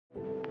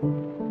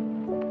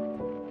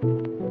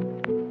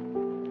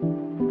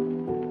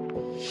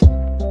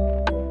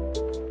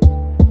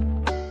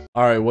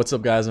All right, what's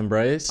up, guys? I'm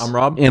Bryce. I'm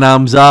Rob. And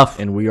I'm Zuff.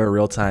 And we are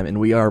Real Time, and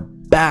we are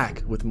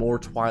back with more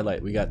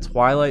Twilight. We got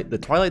Twilight, the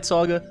Twilight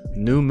Saga,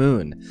 New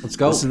Moon. Let's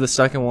go. This is the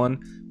second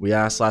one. We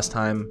asked last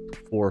time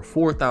for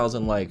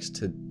 4,000 likes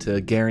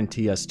to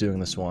guarantee us doing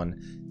this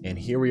one. And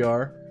here we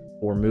are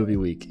for movie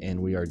week, and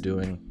we are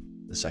doing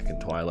the second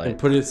Twilight. And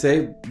put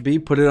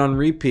it on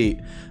repeat.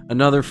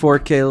 Another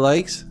 4K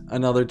likes,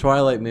 another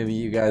Twilight movie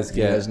you guys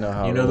get. You guys know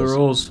how You it know the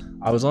rolls. rules.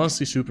 I was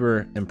honestly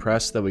super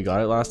impressed that we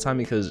got it last time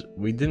because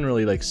we didn't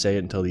really say it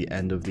until the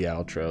end of the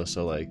outro.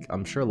 So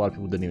I'm sure a lot of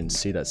people didn't even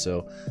see that.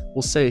 So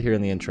we'll say it here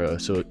in the intro.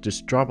 So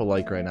just drop a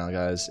like right now,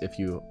 guys, if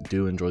you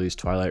do enjoy these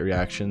Twilight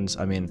reactions.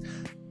 I mean,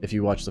 if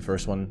you watched the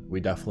first one, we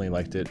definitely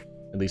liked it.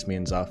 At least me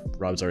and Zuff.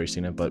 Rob's already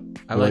seen it, but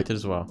I liked it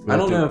as well. I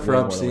don't know if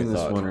Rob's seen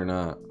this one or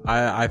not.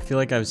 I feel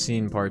like I've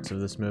seen parts of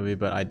this movie,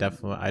 but I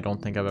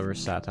don't think I've ever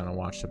sat down and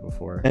watched it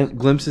before. And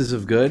glimpses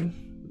of good,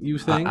 you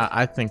think?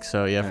 I think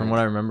so, yeah. From what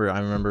I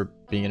remember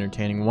being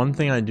entertaining. One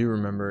thing I do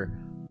remember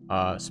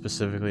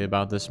specifically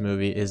about this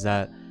movie is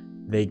that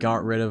they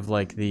got rid of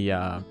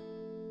the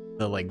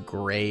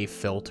gray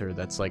filter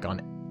that's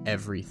on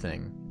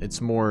everything. It's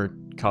more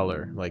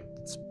color,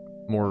 it's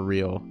more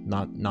real,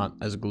 not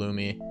as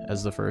gloomy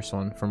as the first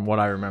one, from what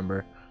I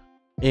remember.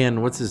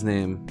 And what's his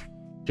name?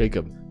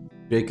 Jacob.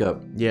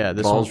 Yeah,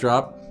 this Balls one.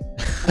 drop.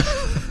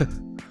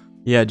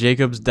 Yeah,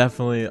 Jacob's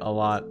definitely a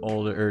lot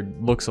older, or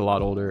looks a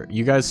lot older.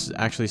 You guys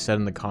actually said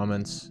in the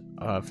comments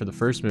for the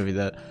first movie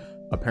that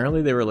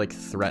apparently they were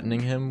threatening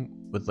him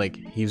with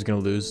he was gonna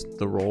lose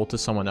the role to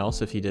someone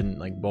else if he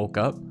didn't bulk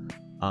up,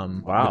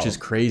 Wow. which is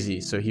crazy.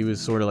 So he was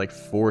sort of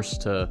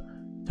forced to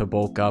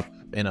bulk up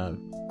in a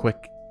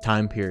quick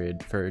time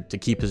period to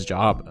keep his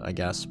job, I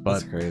guess. But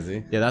That's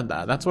crazy. yeah,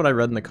 that's what I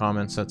read in the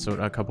comments. That's what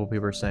a couple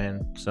people are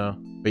saying. So,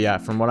 but yeah,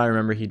 from what I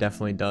remember, he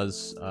definitely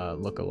does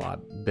look a lot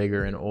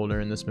bigger and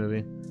older in this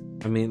movie.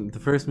 I mean, the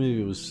first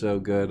movie was so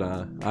good.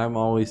 I'm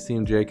always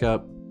Team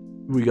Jacob.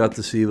 We got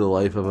to see the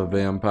life of a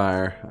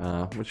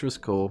vampire, which was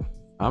cool.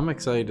 I'm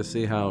excited to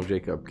see how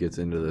Jacob gets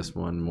into this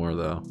one more,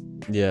 though.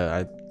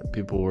 Yeah,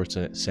 people were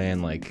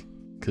saying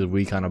because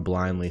we kind of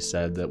blindly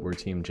said that we're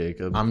Team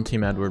Jacob. I'm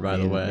Team Edward, by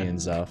the way. Me and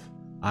Zuff.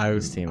 I'm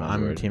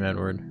Edward. Team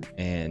Edward.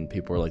 And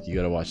people were like, you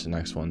gotta watch the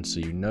next one so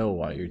you know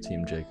why you're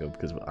Team Jacob,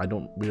 because we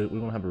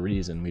don't have a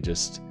reason.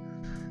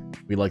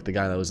 We like the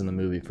guy that was in the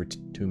movie for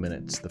 2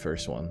 minutes, the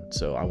first one.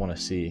 So I want to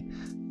see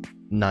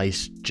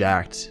nice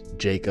jacked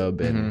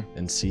Jacob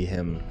and see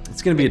him.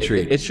 It's gonna be a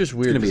treat. It's just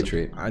weird. It's gonna be a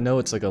treat. I know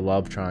it's a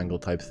love triangle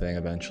type thing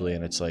eventually,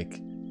 and it's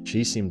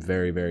she seemed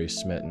very, very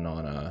smitten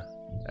on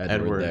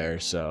Edward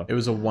there. So it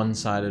was a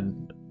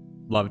one-sided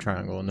love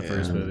triangle in the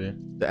first movie.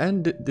 The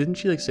end, didn't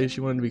she say she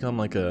wanted to become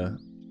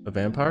a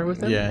vampire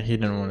with him? Yeah, he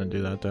didn't want to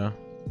do that though.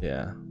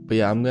 Yeah, but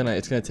yeah,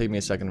 it's gonna take me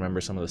a second to remember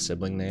some of the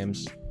sibling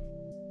names.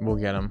 We'll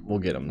get him. We'll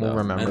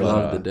remember. I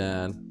love the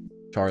dad.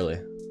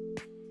 Charlie.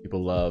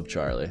 People love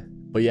Charlie.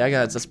 But yeah,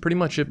 guys, that's pretty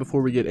much it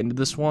before we get into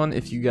this one.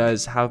 If you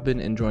guys have been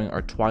enjoying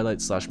our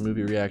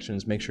Twilight/movie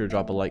reactions, make sure to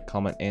drop a like,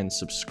 comment, and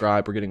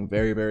subscribe. We're getting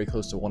very, very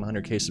close to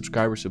 100K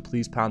subscribers, so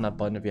please pound that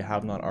button if you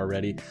have not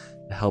already.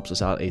 It helps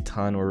us out a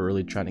ton. We're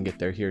really trying to get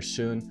there here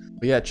soon.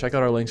 But yeah, check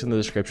out our links in the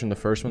description. The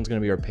first one's going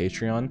to be our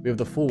Patreon. We have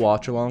the full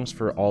watch-alongs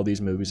for all these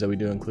movies that we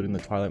do, including the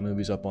Twilight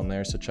movies up on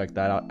there, so check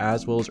that out,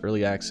 as well as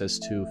early access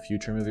to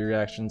future movie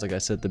reactions. Like I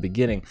said at the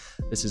beginning,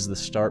 this is the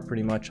start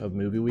pretty much of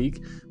movie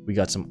week. We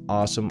got some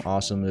awesome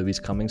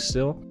movies coming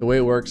still. The way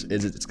it works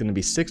is it's going to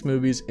be 6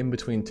 movies in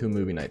between 2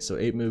 movie nights, so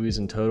 8 movies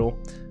in total.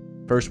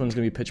 First one's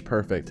gonna be Pitch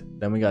Perfect.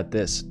 Then we got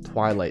this,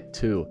 Twilight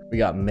 2. We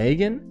got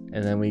Megan,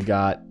 and then we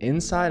got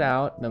Inside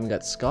Out. Then we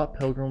got Scott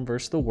Pilgrim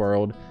vs. the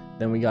World.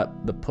 Then we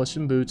got the Puss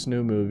in Boots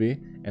new movie.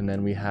 And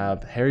then we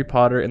have Harry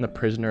Potter and the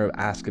Prisoner of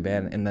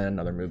Azkaban, and then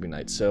another movie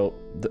night. So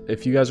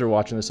if you guys are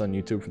watching this on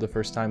YouTube for the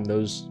first time,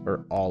 those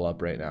are all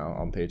up right now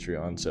on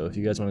Patreon. So if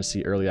you guys want to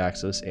see early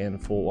access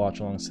and full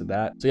watch-alongs to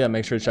that. So yeah,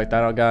 make sure to check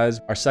that out, guys.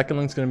 Our second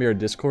link is going to be our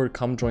Discord.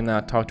 Come join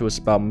that. Talk to us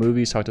about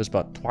movies. Talk to us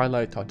about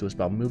Twilight. Talk to us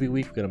about movie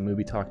week. We've got a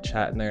movie talk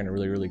chat in there and a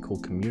really, really cool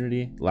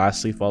community.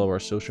 Lastly, follow our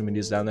social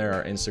medias down there,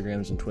 our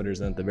Instagrams and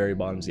Twitters. And at the very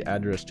bottom is the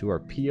address to our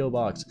P.O.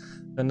 box.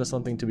 Send us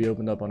something to be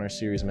opened up on our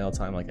series mail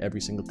time, like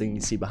every single thing you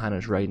see behind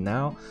us right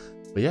now.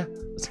 But yeah,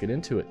 let's get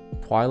into it.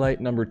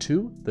 Twilight number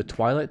 2, the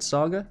Twilight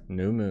Saga,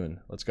 New Moon.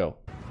 Let's go.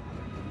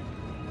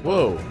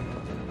 Whoa.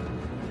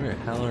 Where the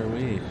hell are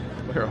we?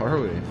 Where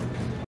are we?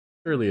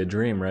 Surely a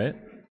dream, right?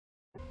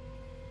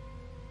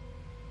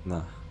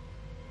 Nah.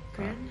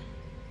 Gran.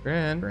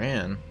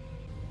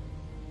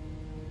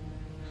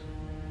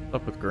 What's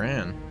up with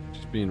Gran?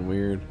 Just being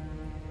weird.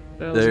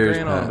 There's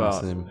Gran on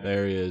Pattinson. about.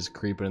 There he is,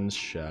 creeping in the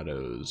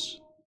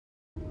shadows.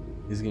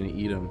 He's gonna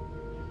eat him.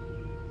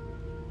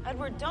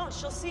 Edward, don't.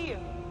 She'll see you.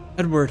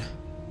 Edward.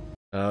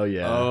 Oh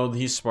yeah. Oh,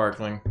 he's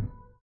sparkling.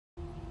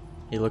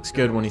 He looks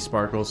good when he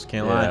sparkles.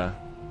 Can't lie.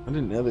 I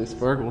didn't know they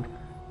sparkled.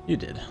 You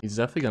did. He's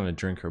definitely gonna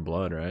drink her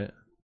blood, right?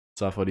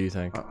 Zuff, what do you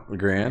think?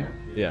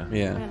 Gran? Yeah.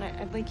 Yeah. And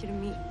I'd like you to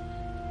meet.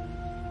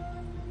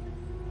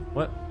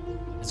 What?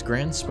 Has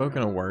Gran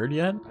spoken a word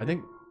yet? I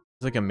think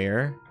It's like a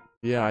mirror.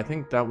 Yeah, I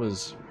think that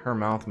was her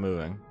mouth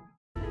moving.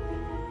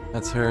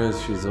 That's her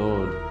as she's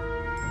old.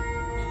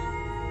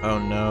 Oh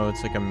no,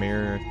 it's like a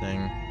mirror thing.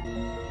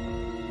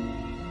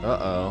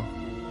 Uh-oh.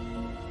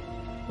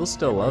 He'll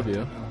still love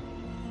you.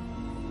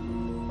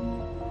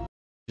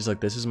 She's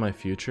like, this is my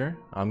future.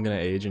 I'm gonna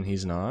age and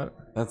he's not.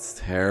 That's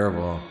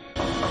terrible.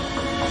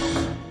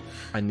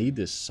 I need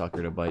this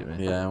sucker to bite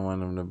me. Yeah, I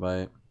want him to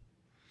bite.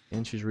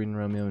 And she's reading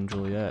Romeo and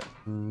Juliet.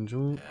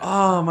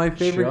 Oh, my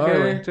favorite Charlie.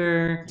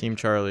 character. Team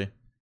Charlie.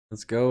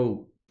 Let's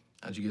go.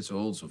 How'd you get so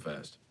old so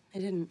fast? I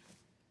didn't.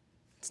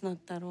 It's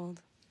not that old.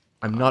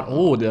 I'm not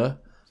old. Is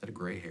that a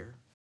gray hair?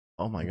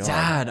 Oh my god.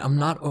 Dad, I'm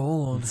not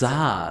old.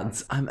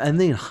 Dads, I'm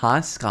ending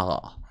high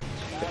school.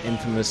 The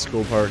infamous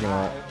school parking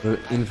lot.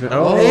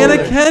 Oh. Anna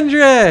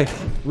Kendrick.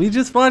 We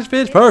just watched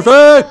Pitch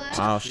Perfect.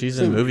 Wow, she's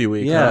in movie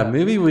week. Yeah, huh?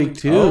 movie week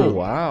too. Oh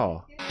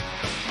wow.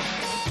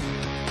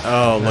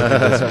 Oh, look at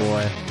this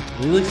boy.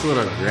 He looks a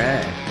little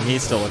gray. He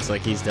still looks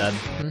like he's dead.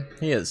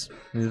 He is.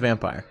 He's a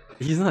vampire.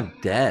 He's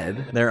not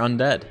dead. They're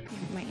undead.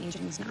 My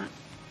aging's not.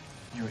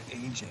 You're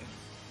aging.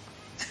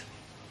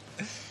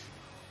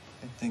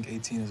 I think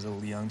 18 is a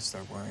little young to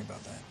start worrying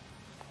about that.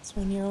 It's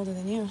 1 year older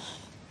than you.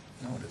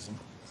 No, it isn't.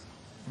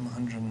 I'm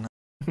 109.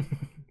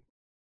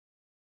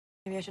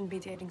 Maybe I shouldn't be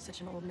dating such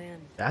an old man.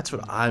 That's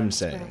what I'm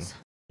saying. Gross.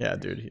 Yeah,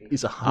 dude.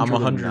 He's I'm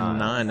 109.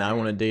 109. I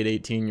want to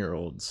date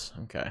 18-year-olds.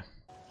 Okay.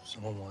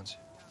 Someone wants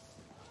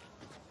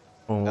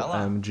you.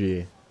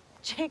 OMG.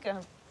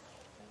 Jacob.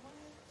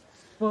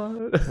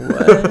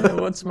 What?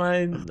 What's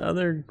my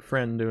other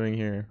friend doing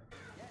here?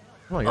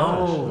 Oh my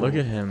gosh. Look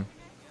at him.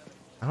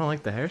 I don't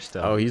like the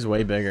hairstyle. Oh, he's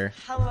way bigger.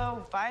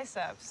 Hello,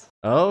 biceps.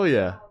 Oh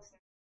yeah.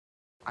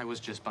 I was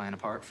just buying a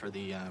part for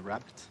the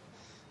Rabbit.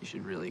 You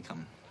should really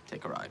come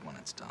take a ride when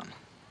it's done.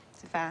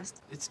 Is it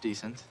fast? It's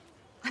decent.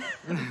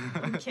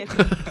 I'm kidding.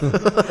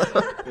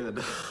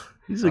 Good.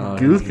 He's a Oh,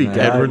 goofy he's guy.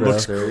 mad, Edward bro.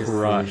 looks Very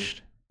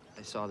crushed.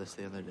 I saw this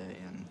the other day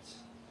and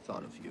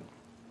thought of you.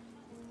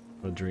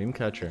 A dream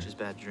catcher. Just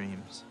bad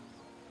dreams.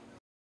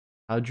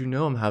 How'd you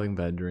know I'm having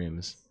bad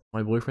dreams?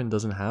 My boyfriend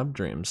doesn't have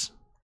dreams.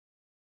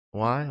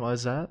 Why? Why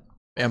is that?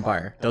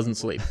 Vampire. Doesn't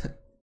sleep.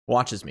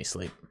 Watches me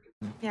sleep.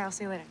 Yeah, I'll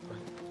see you later.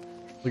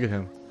 Look at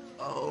him.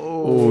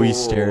 Oh, he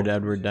stared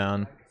Edward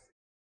down.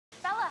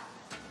 Bella,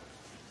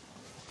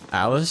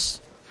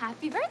 Alice?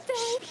 happy birthday!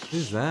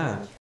 Who's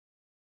that?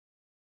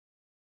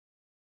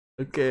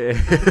 Okay.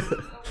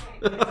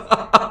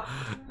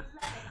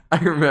 I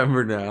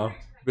remember now.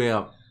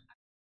 Bam.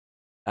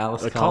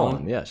 Alice A Collin.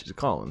 Colin. Yeah, she's a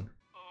Colin.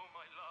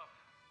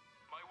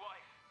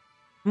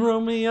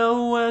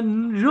 Romeo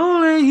and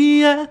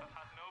Juliet.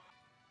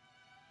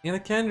 Anna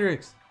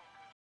Kendricks.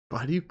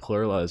 Why do you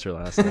pluralize her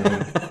last name?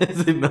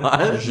 Is it not?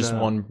 There's just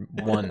one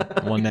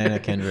Anna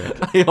Kendrick.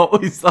 I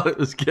always thought it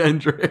was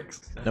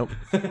Kendricks. Nope.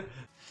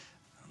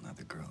 Not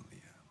the girl, the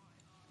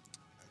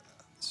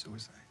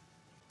suicide.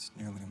 It's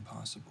nearly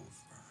impossible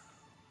for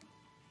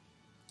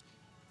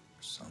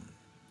some.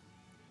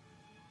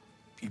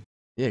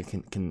 Yeah,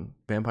 can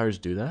vampires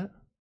do that?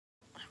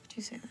 Why would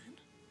you say that?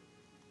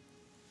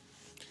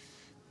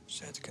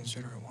 Just had to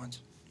consider it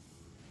once.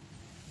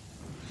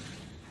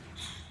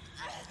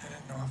 I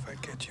didn't know if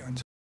I'd get you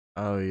until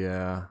Oh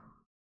yeah.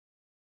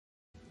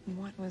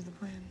 What was the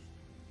plan?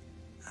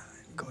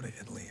 I'd go to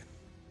Italy and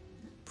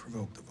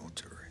provoke the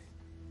Volturi.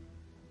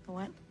 The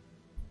what?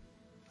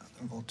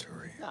 The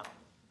Volturi. Now,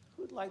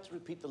 who'd like to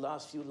repeat the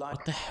last few lines?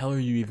 What the hell are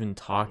you even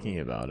talking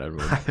about,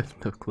 Edward? I have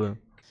no clue.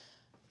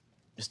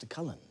 Mr.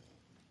 Cullen.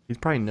 He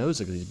probably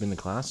knows it because he's been to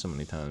class so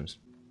many times.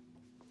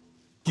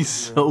 He's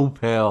so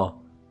pale.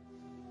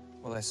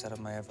 Will I set up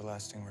my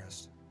everlasting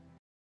rest?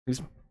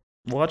 He's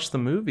watched the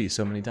movie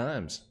so many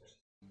times.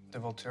 The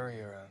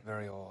Volturi are a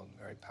very old,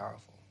 very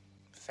powerful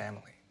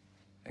family.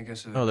 I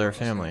guess Oh, they're a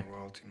family.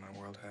 Royalty my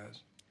world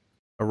has.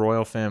 A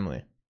royal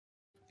family.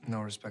 No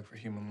respect for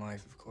human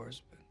life, of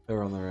course, but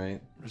They're on the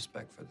right.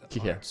 respect for the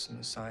Yeah. arts and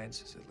the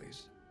sciences, at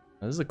least.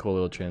 This is a cool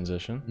little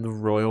transition. The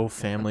royal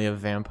family of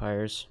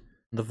vampires.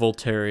 The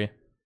Volturi.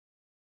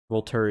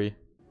 Volturi.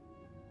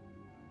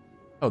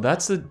 Oh,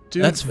 that's the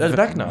dude. That's That's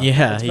Vecna.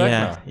 Yeah, That's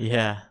yeah, Vecna.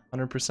 yeah.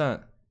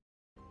 100%.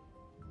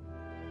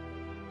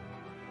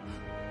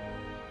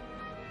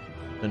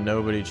 And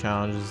nobody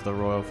challenges the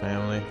royal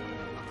family.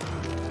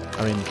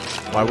 I mean,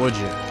 why would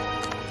you?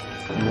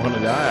 You want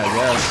to die, I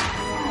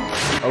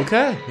guess.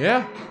 Okay,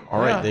 yeah. All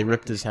right, Yeah. they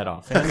ripped his head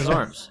off and his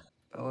arms.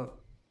 Bella,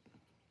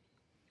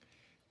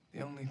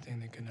 the only thing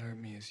that can hurt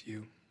me is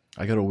you.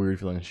 I got a weird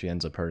feeling she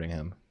ends up hurting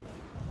him.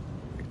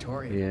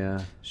 Victoria.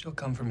 Yeah. She'll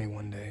come for me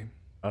one day.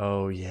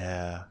 Oh,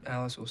 yeah.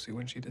 Alice will see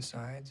when she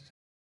decides.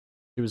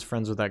 He was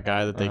friends with that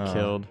guy that they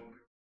killed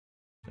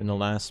in the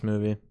last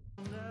movie.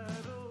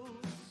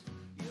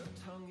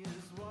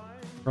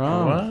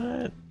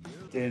 What?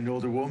 An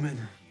older woman.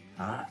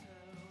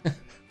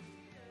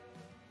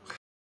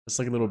 It's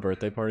like a little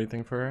birthday party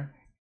thing for her.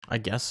 I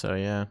guess so,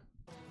 yeah.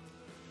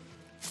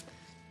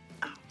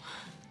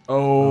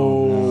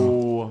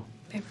 Oh.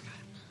 Paper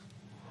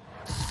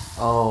cut.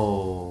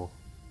 Oh.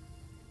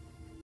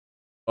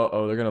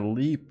 Uh-oh, they're gonna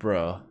leap,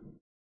 bro.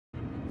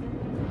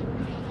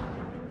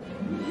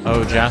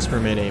 Oh, Jasper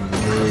made a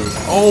move.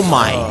 Oh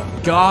my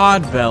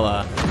god,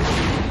 Bella.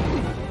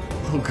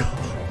 Oh god.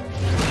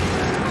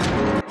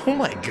 Oh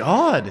my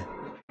god.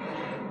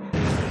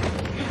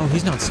 Oh,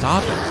 he's not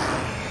stopping.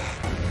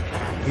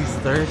 He's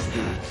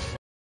thirsty.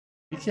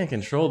 You can't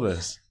control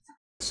this.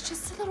 It's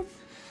just a little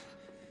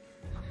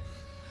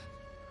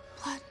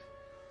blood.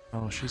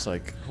 Oh, she's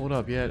like, hold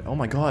up, yeah. Oh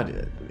my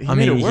god. He I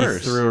made mean, it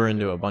worse. he threw her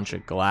into a bunch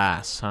of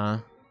glass, huh?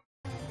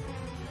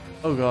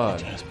 Oh god.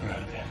 Jasper out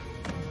of here.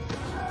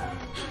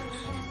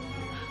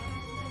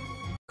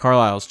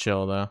 Carlisle's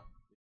chill, though.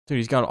 Dude,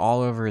 he's got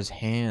all over his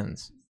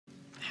hands.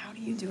 How do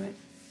you do it?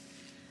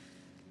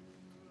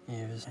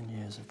 Years and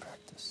years of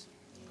practice.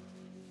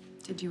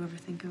 Did you ever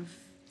think of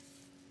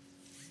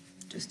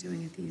just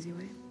doing it the easy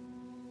way?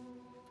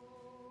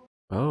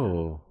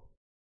 Oh.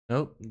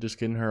 Nope, just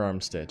getting her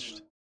arm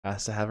stitched.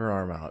 Has to have her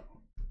arm out.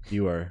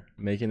 You are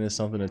making this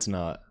something it's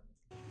not.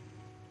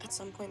 At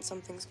some point,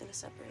 something's gonna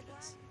separate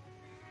us.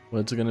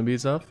 What's it gonna be,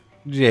 Zuff?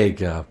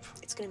 Jacob.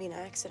 It's gonna be an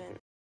accident.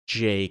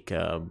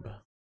 Jacob.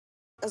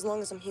 As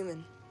long as I'm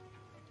human.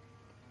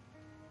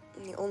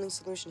 And the only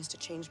solution is to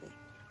change me.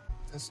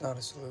 That's not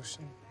a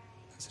solution.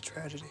 That's a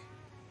tragedy.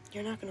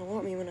 You're not gonna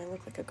want me when I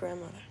look like a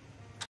grandmother.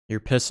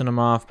 You're pissing him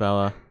off,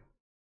 Bella.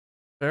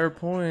 Fair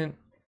point.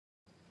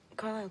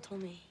 Carlisle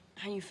told me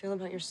how you feel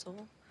about your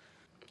soul.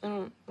 I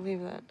don't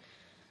believe that.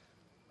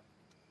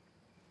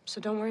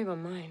 So don't worry about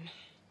mine.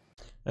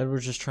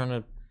 Edward's just trying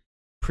to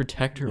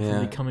protect her Yeah.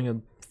 from becoming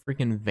a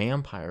freaking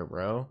vampire,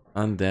 bro.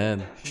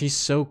 Undead. She's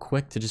so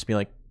quick to just be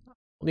like,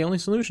 well, the only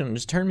solution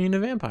is turn me into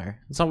a vampire.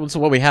 That's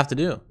what we have to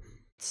do.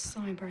 It's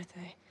still my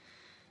birthday.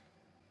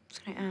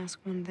 Can I ask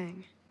one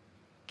thing?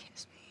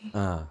 Kiss me.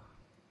 What?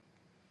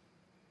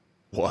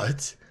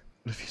 What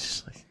if you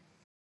just like...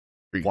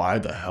 Why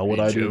the hell would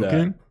I do that?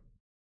 joking?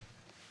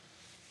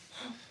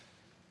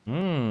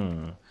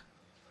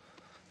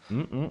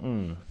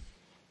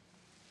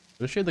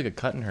 What if she had like a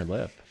cut in her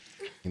lip?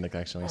 And like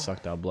accidentally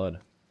sucked out blood.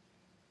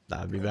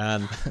 That'd be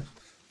bad.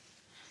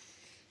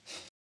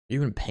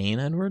 You in pain,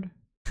 Edward?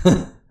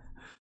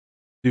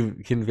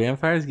 Dude, can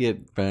vampires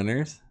get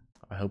boners?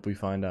 I hope we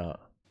find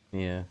out.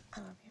 Yeah. I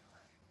love you.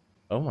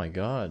 Oh my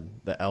god.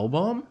 The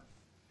L-bomb?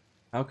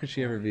 How could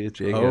she ever be with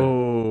Jacob?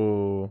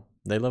 Oh,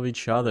 they love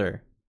each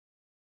other.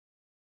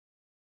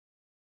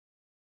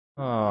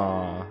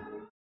 Aww.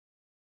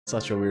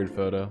 Such a weird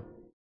photo.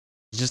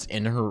 He's just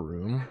in her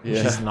room.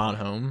 Yeah. She's not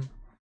home.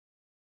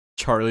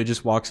 Charlie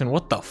just walks in.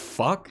 What the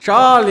fuck?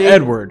 Charlie!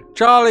 Edward.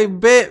 Charlie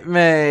bit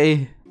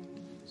me!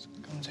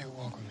 Come and take a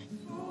walk with me.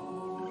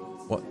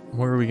 What?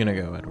 Where are we gonna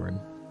go, Edward?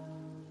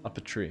 Up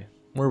a tree.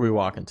 Where are we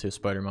walking to,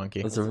 Spider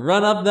Monkey? Let's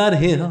run up that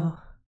hill.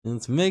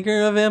 Let's make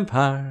her a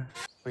vampire.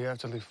 We have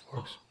to leave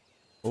Forks.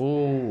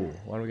 Oh,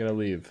 why do we gotta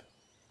leave?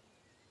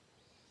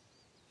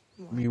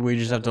 We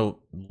just have to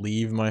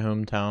leave my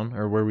hometown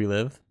or where we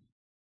live.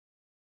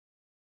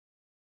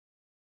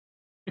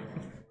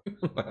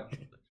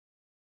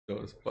 Go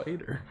a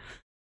spider.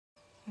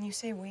 When you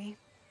say we,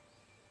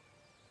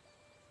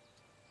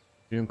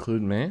 You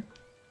include me?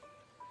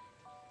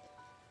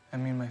 I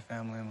mean my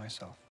family and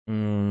myself.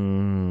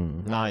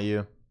 Not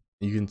you.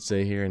 You can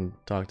stay here and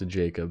talk to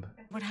Jacob.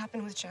 what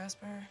happened with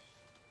Jasper,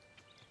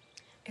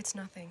 it's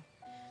nothing.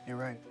 You're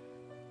right.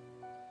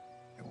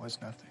 It was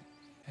nothing.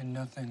 And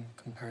nothing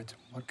compared to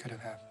what could have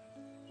happened.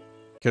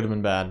 Could have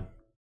been bad.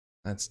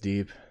 That's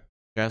deep.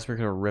 Jasper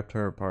could have ripped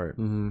her apart.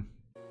 You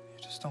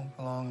just don't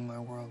belong in my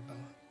world,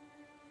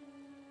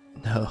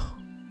 Bella. No.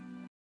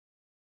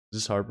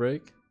 Is this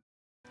heartbreak?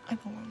 I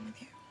belong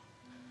with you.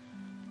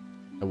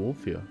 I will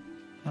feel.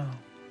 No.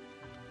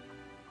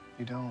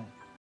 You don't.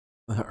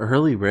 The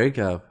early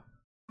breakup.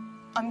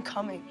 I'm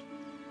coming.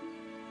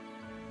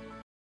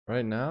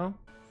 Right now?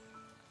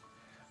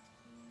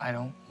 I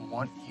don't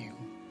want you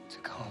to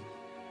come.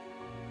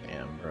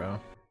 Damn, bro.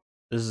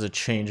 This is a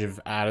change of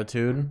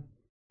attitude.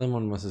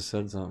 Someone must have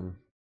said something.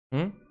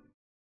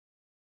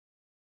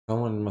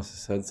 Someone must have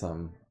said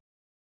something.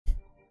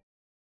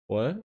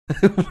 What?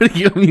 What do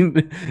you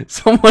mean?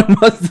 Someone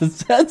must have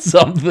said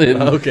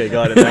something. Okay,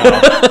 got it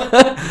now.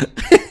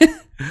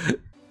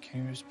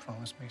 Can you just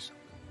promise me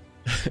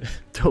something?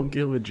 Don't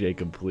get with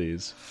Jacob,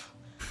 please.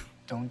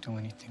 Don't do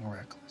anything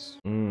reckless.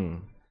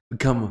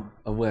 Become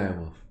a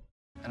werewolf.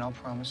 And I'll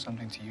promise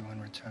something to you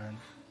in return.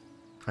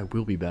 I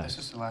will be back. This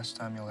is the last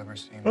time you'll ever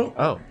see me.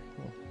 Oh.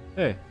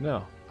 Hey,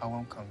 no. I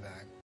won't come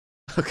back.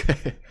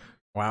 Okay.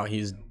 Wow,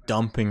 he's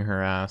dumping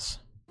her ass.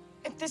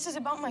 If this is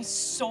about my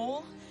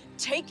soul,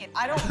 take it.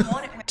 I don't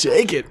want it.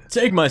 Take it.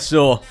 Take my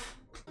soul.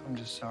 I'm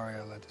just sorry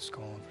I let this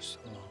go on for so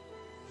long.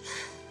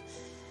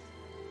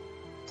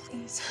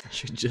 Please.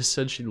 She just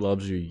said she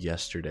loves you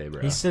yesterday,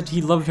 bro. He said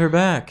he loved her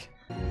back.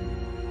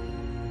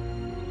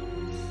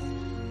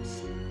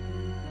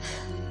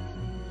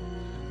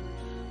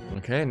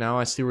 Okay, now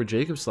I see where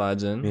Jacob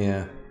slides in.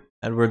 Yeah.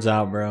 Edward's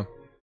out, bro.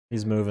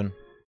 He's moving.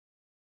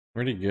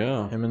 Where'd he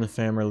go? Him and the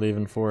fam are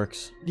leaving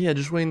Forks. Yeah,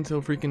 just wait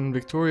until freaking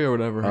Victoria or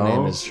whatever her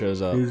name is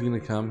shows up. Who's gonna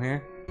come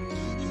here?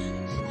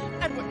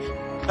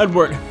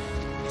 Edward,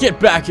 get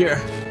back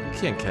here. You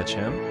can't catch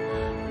him.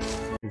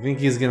 You think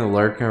he's gonna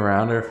lurk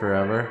around her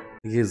forever? I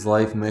think his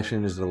life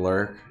mission is to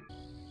lurk.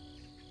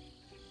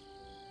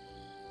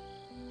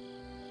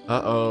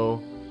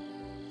 Uh-oh.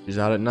 She's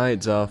out at night,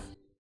 Zuff.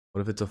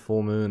 What if it's a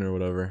full moon or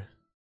whatever?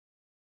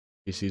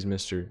 He sees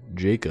Mr.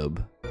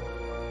 Jacob.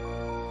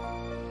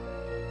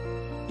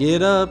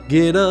 Get up,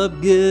 get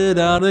up, get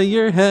out of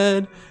your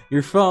head.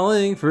 You're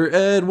falling for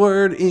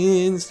Edward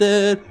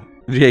instead.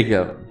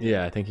 Jacob.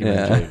 Yeah, I think he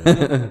meant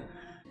Jacob.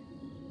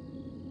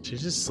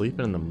 She's just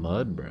sleeping in the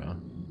mud, bro.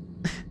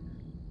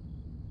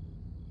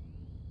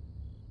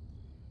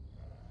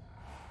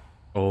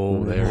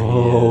 Oh, there he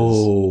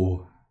is.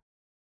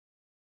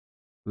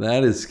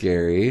 That is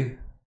scary.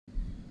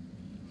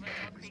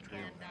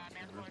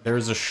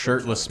 There's a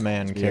shirtless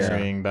man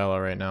carrying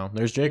Bella right now.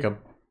 There's Jacob.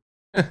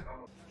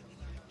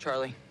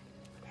 Charlie.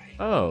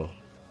 Oh,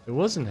 it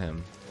wasn't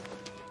him.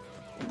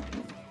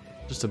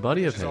 Just a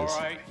buddy of his.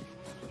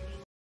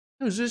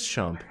 Who's this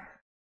chump?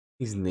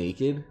 He's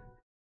naked.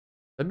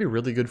 That'd be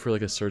really good for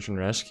like a search and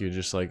rescue.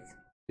 Just like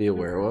Be a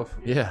werewolf.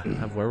 yeah,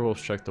 have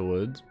werewolves check the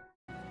woods.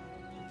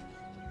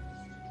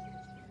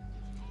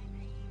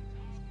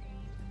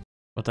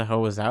 What the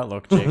hell was that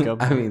look,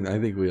 Jacob? I mean, I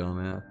think we all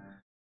know.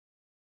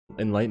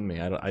 Enlighten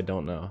me. I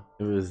don't know.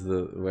 It was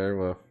the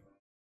werewolf.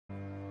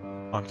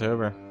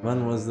 October.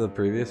 When was the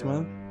previous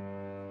one?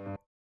 I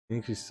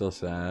think she's still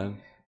sad.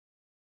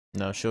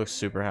 No, she looks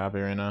super happy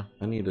right now.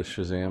 I need to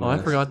Shazam Oh, I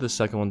this. forgot the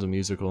second one's a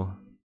musical.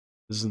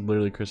 This is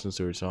literally Kristen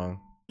Stewart's song.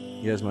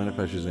 You guys mind if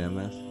I Shazam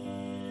this?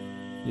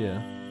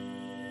 Yeah.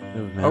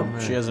 Oh,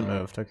 she hasn't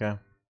moved. Okay.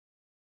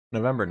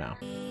 November now.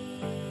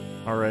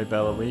 All right,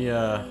 Bella. We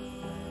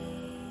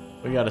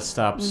gotta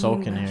stop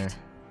sulking here.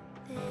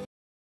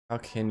 How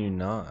can you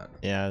not?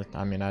 Yeah,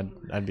 I mean,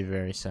 I'd be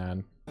very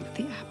sad.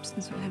 The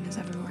absence of him is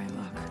everywhere I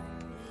look.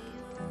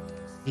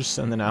 Just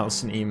sending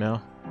Alice an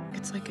email.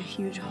 It's like a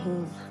huge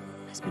hole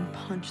has been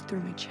punched through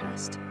my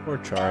chest. Poor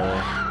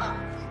Charlie.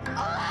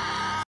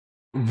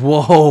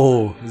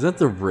 Whoa! Is that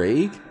the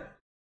rake? It's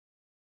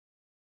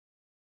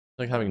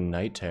like having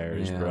night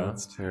terrors, Yeah, bro.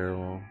 that's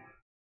terrible.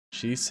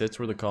 She sits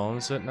where the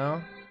columns sit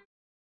now.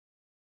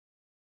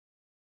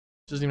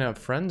 She doesn't even have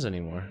friends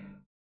anymore.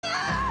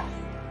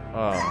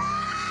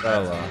 Oh,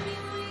 Bella.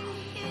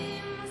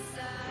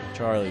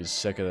 Charlie's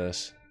sick of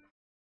this.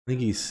 I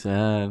think he's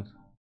sad.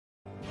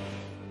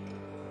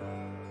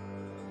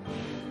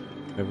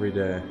 Every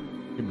day.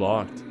 He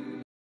blocked.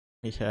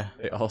 Yeah.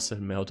 They all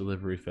said mail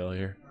delivery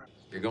failure.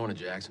 You're going to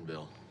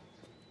Jacksonville.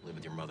 Live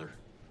with your mother.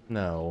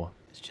 No.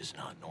 It's just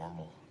not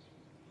normal.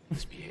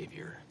 This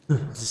behavior.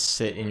 Just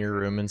sit in your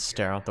room and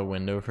stare out the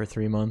window for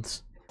 3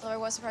 months. Although I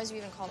was surprised you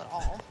even called at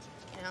all,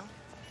 you know?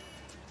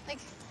 Like,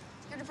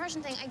 your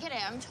depression thing, I get it.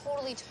 I'm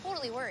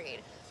totally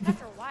worried. But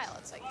after a while,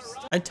 it's like, you're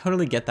still I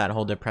totally get that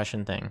whole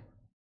depression thing.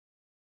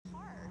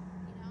 hard,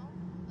 you know?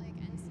 Like,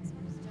 and it's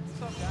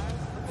sort of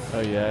just...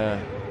 Oh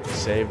yeah.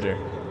 Saved her.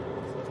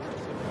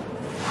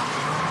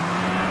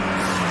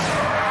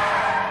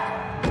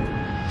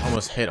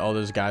 Almost hit all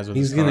those guys with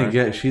She's his car.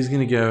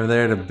 gonna get over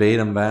there to bait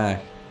him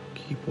back.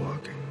 Keep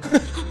walking.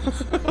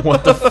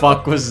 What the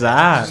fuck was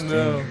that?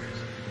 No.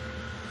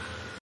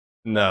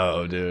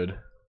 No, dude.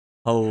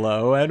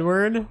 Hello,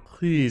 Edward?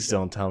 Please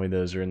don't tell me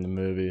those are in the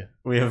movie.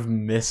 We have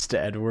missed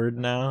Edward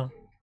now.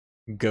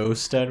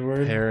 Ghost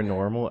Edward?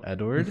 Paranormal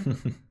Edward?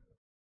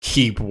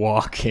 Keep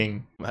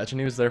walking. Imagine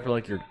he was there for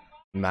like your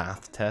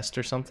math test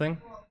or something.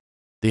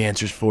 The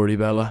answer's 40,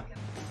 Bella.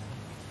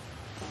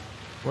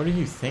 What are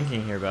you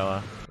thinking here,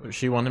 Bella? Does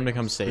she want him to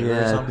come save her or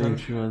Yeah, I something? think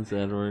she wants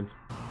Edward.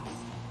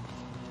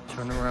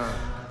 Turn around.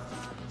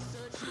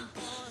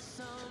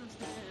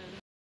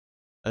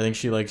 I think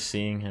she likes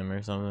seeing him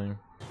or something.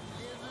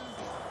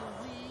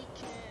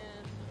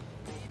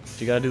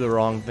 You gotta do the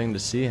wrong thing to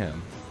see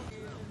him.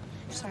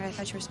 Sorry, I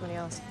thought you were somebody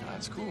else.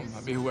 That's cool.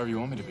 I'll be whoever you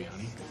want me to be,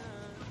 honey.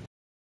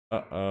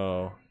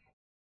 Uh-oh.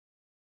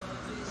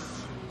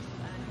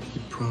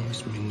 You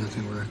promised me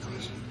nothing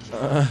reckless.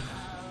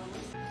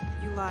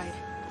 You lied.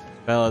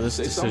 Bella, this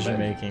Say decision something.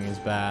 making is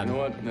bad. You know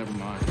what? Never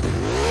mind.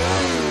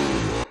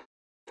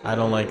 I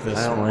don't like this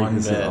I don't one like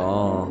this bit. at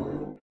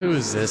all. Who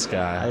is this I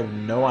guy? have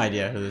no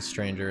idea who this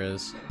stranger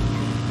is.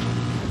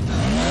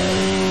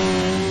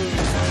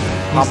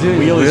 He's doing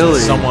Wheelies really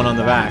with someone on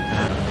the back.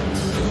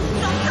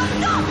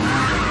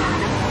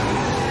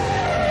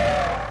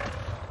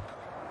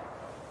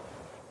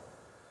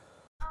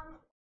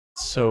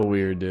 So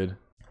weird, dude.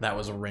 That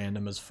was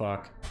random as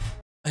fuck.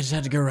 I just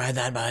had to go ride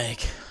that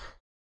bike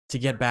to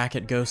get back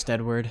at Ghost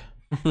Edward.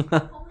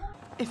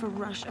 If a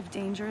rush of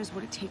danger is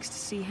what it takes to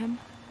see him,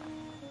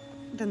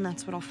 then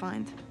that's what I'll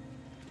find.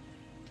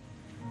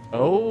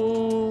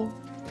 Oh.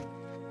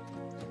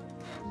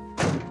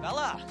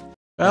 Bella!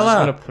 She's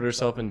gonna Bella! put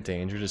herself in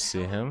danger to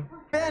see him.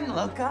 Ben,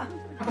 loca.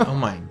 Oh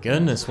my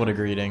goodness, what a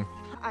greeting.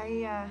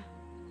 I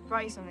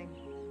brought you something.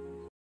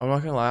 I'm not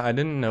gonna lie, I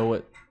didn't know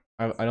what.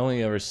 I'd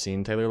only ever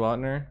seen Taylor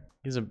Lautner.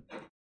 He's a bit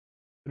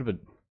of a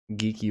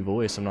geeky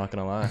voice, I'm not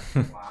gonna lie.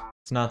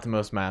 It's not the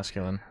most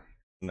masculine.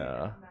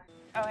 No.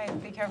 Oh, hey,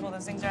 be careful.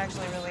 Those things are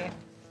actually really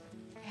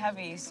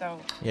heavy, so...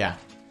 Yeah.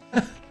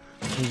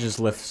 He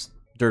just lifts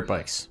dirt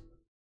bikes.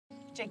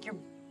 Jake, you're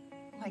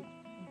like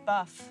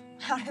buff.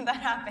 How did that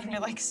happen? You're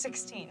like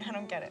 16. I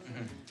don't get it.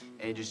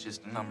 Age is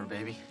just a number,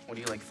 baby. What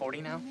are you, like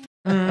 40 now?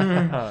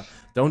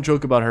 Don't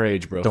joke about her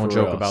age, bro. Don't for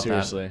joke real. about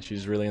that. Seriously,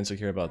 she's really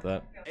insecure about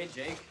that. Hey,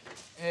 Jake.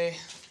 Hey,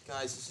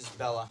 guys, this is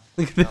Bella.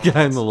 Look at the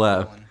guy on the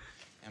left. Ellen,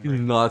 He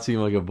does not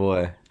seem like a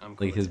boy. I'm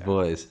cool Like with his that.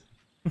 boys.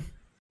 I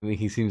mean,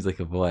 he seems like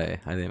a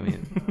boy. I didn't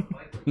mean.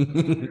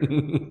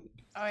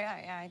 Oh,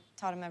 yeah, I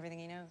taught him everything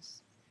he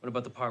knows. What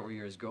about the part where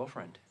you're his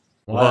girlfriend?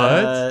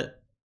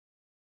 What?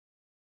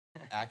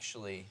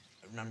 Actually,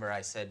 remember I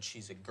said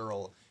she's a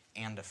girl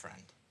and a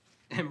friend.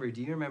 Emery,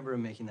 do you remember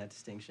him making that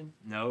distinction?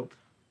 Nope.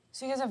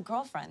 So you guys have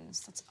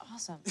girlfriends. That's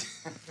awesome.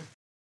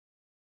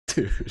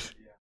 Dude.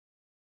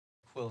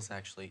 Quill's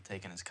actually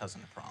taking his cousin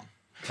to prom.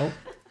 Oh.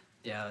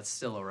 Yeah, that's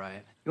still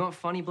alright. You want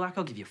funny, Black?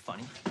 I'll give you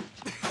funny.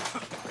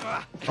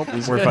 Oh,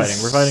 we're fighting.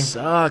 We're fighting.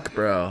 Suck,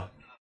 bro.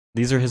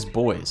 These are his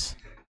boys.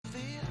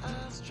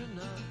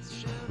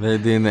 They're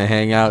doing the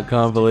hangout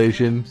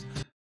compilation.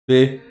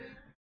 See?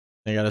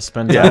 They gotta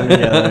spend time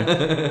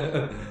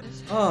together.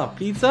 Oh,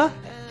 pizza?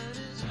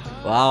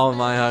 Wow,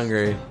 am I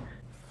hungry.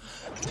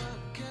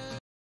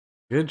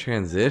 Good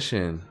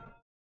transition.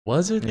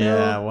 Was it?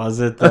 Yeah,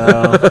 was it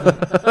though?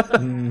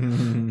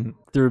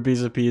 Threw a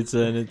piece of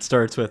pizza and it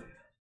starts with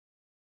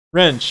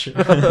wrench.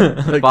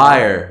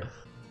 Fire.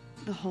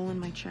 The hole in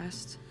my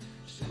chest.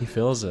 He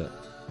feels it.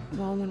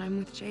 Well, when I'm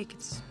with Jake,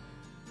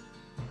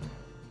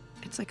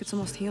 it's like it's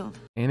almost healed.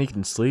 And he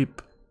can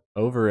sleep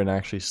over and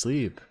actually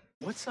sleep.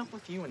 What's up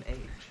with you and age?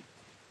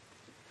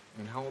 I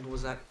mean, how old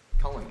was that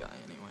Cullen guy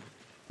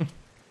anyway?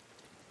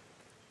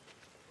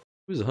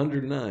 He was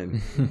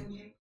 109.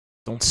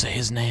 Don't say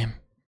his name.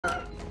 Hey.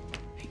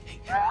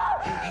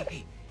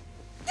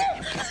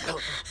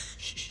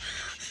 Shh.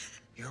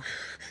 You're okay.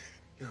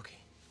 You're okay.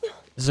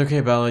 It's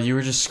okay, Bella. You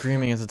were just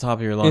screaming at the top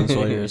of your lungs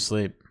while you were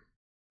asleep.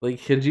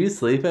 Like, could you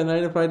sleep at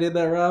night if I did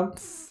that, Rob?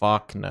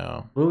 Fuck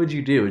no. What would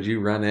you do? Would you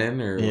run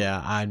in or?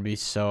 Yeah, I'd be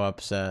so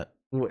upset.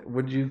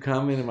 Would you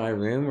come into my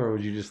room or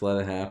would you just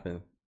let it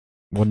happen?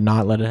 Would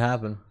not let it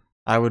happen.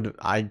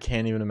 I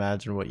can't even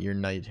imagine what your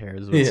night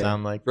hairs would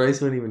sound like.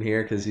 Bryce wouldn't even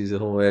hear because he's the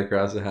whole way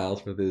across the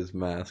house with his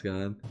mask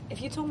on.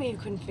 If you told me you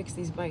couldn't fix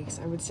these bikes,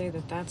 I would say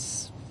that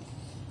that's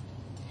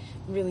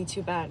really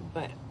too bad,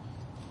 but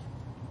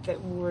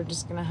that we're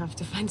just gonna have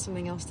to find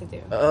something else to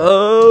do.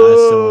 Oh. I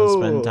still want to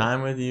spend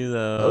time with you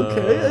though.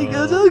 Okay, I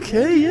guess.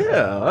 Okay,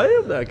 yeah. I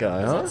am that guy,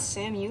 Is huh? that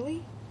Sam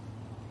Yulee?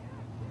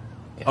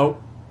 Yeah. Oh.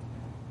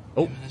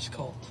 Oh. It's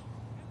cold.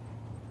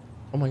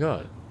 Oh my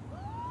god.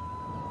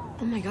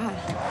 Oh my god.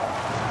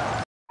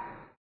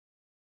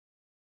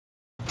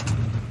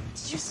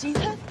 Did you see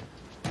that?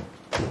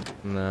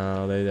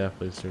 No, they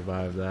definitely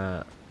survived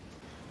that.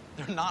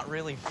 They're not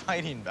really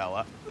fighting,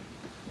 Bella.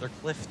 They're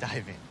cliff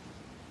diving.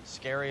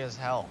 Scary as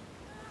hell,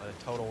 but a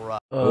total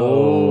rut.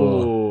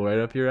 Oh, right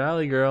up your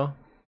alley, girl.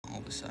 All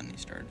of a sudden, he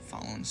started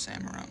following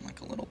Sam around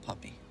like a little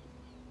puppy.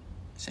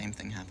 Same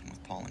thing happened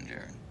with Paul and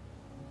Jared.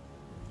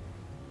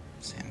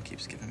 Sam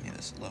keeps giving me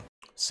this look,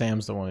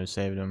 Sam's the one who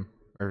saved him,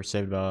 or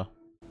saved Bella.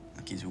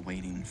 like he's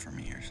waiting for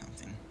me or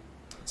something.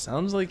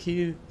 Sounds like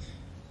he,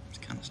 It's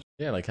kind of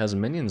yeah, like has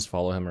minions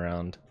follow him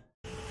around.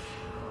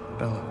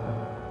 Bella,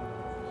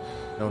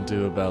 Don't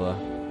do it, Bella.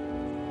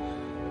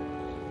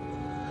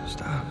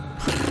 stop.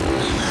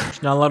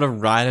 She's not allowed to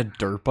ride a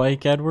dirt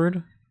bike,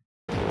 Edward.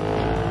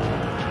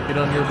 Get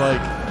on your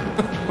bike.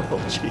 Oh,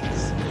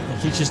 jeez.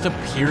 He's just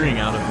appearing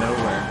out of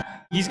nowhere.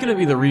 He's gonna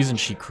be the reason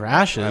she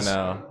crashes. I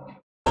know.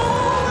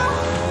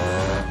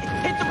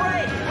 Hit the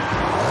brake!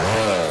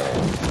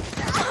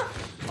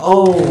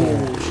 Oh,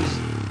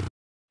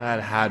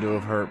 that had to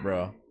have hurt,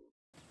 bro.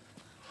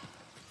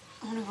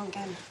 I wanna go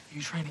again. Are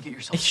you trying to get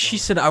yourself? She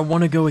said, "I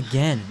want to go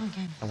again."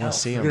 I want to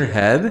see him. Your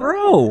head?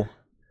 Bro.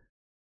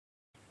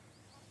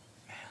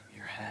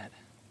 Your head.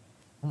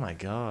 Oh my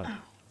god.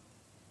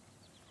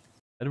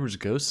 Edward's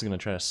ghost is gonna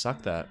try to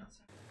suck that.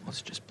 Well,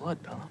 it's just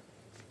blood, Bella.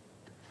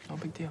 No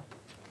big deal.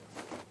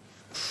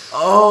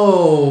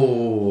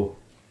 Oh.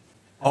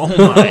 Oh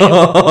my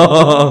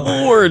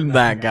lord,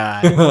 that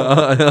guy.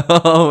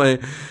 Oh my.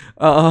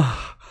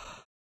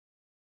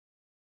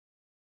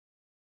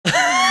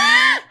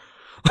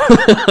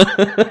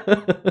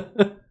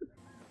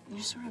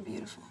 You're sort of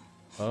beautiful.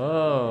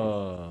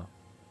 Oh.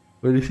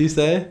 What did she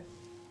say?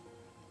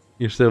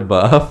 You're so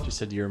buff. She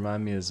said you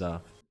remind me of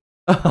Zuff.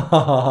 I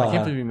I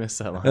can't believe you missed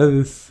that line. That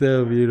is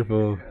so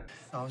beautiful.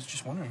 I was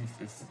just wondering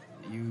if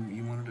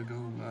you wanted to go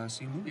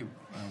see a movie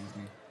with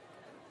me.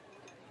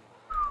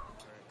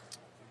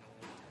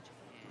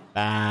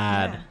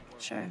 Bad. Yeah,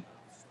 sure.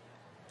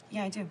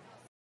 Yeah, I do.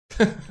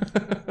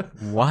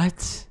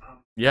 What?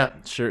 Yeah,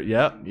 sure.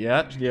 Yeah.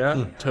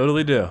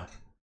 Totally do.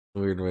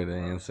 Weird way to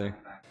answer.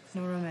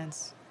 No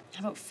romance.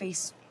 How about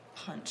face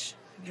punch?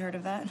 Have you heard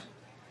of that?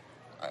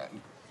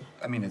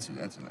 I mean, it's an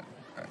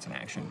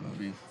action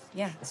movie.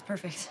 Yeah, it's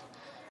perfect.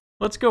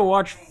 Let's go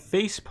watch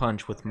Face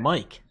Punch with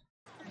Mike.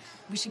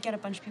 We should get a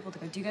bunch of people to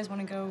go. Do you guys want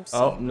to go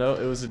Oh, no,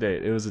 it was a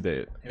date. It was a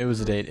date. It was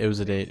a date. It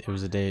was a date. It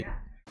was a date.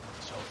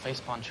 So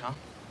face punch, huh?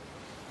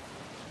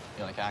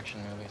 You like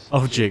action movies?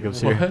 Oh,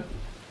 Jacob's here.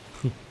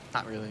 What?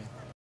 Not really.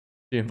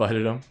 You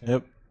invited him?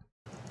 Yep.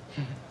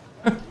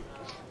 I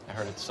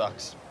heard it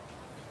sucks.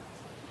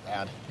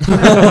 Bad.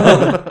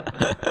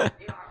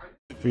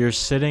 We are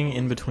sitting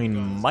in between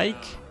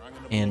Mike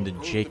and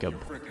Jacob.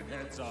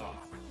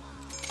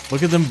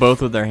 Look at them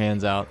both with their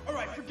hands out.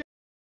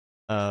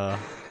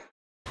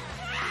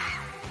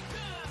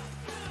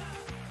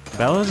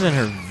 Bella's in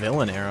her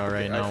villain era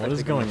right now. What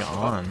is going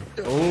on?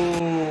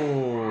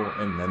 Oh,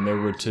 and then there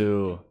were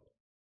two.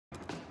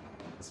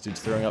 This dude's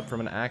throwing up from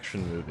an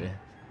action movie.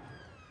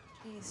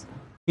 Please.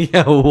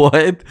 Yeah,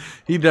 what?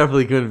 He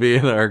definitely couldn't be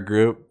in our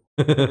group.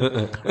 We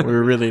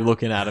were really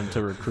looking at him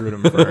to recruit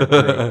him for our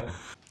group.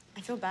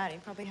 I feel bad. He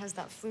probably has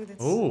that flu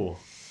that's Oh.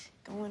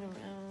 going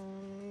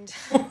around.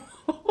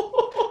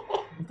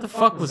 What the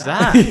fuck was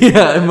that?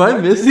 Yeah, am I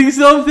missing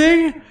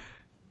something?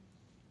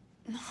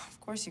 No, of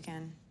course you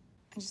can.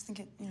 I just think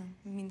it,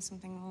 means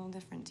something a little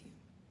different to you.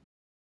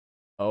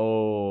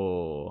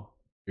 Oh.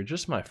 You're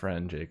just my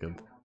friend,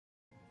 Jacob.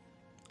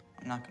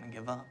 I'm not gonna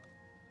give up.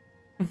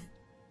 All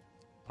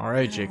I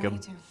right, don't Jacob.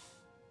 want you to.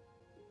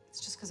 It's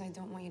just because I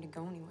don't want you to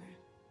go anywhere.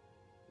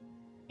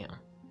 Yeah.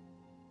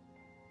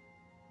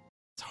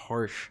 It's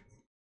harsh.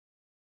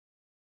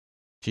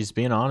 She's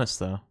being honest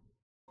though.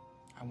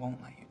 I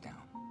won't let you down.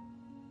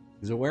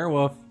 He's a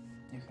werewolf.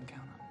 You can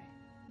count on me.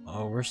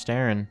 Oh, we're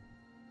staring.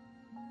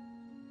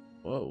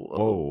 Whoa,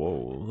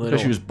 Whoa.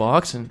 Because she was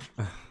boxing.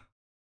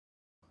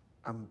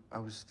 I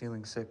was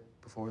feeling sick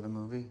before the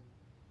movie,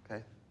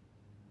 okay?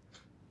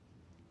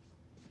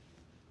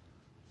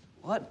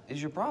 What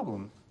is your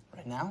problem?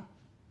 Right now,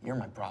 you're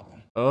my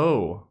problem.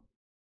 Oh.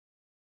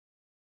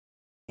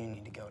 You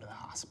need to go to the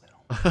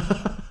hospital.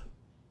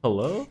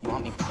 Hello? You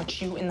want me to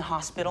put you in the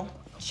hospital?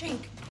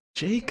 Jake.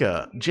 Jake.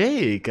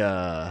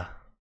 You're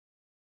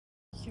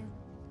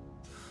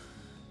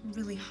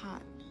really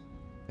hot.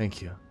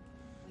 Thank you.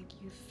 Like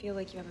you feel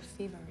like you have a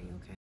fever. Are you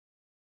okay?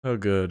 Oh,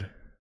 good.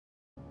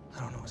 I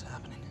don't know what's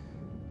happening.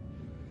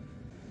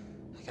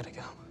 I gotta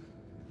go.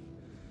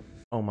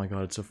 Oh my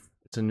god, it's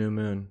a new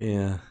moon.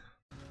 Yeah.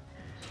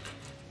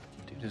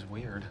 Dude is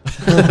weird.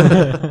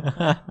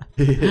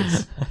 He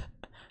is.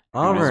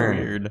 Auburn.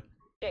 Weird.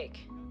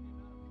 Jake,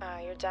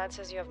 your dad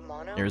says you have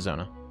mono.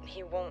 Arizona.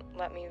 He won't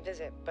let me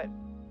visit, but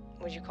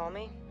would you call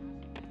me?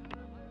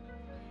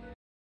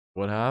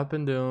 What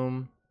happened to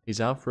him?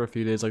 He's out for a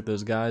few days like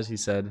those guys, he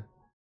said.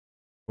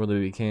 Before they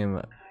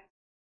became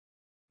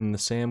in the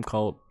same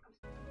cult.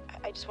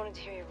 I just wanted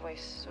to hear your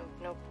voice, so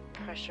no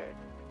pressure.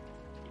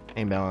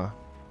 Hey, Bella.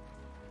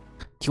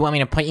 Do you want me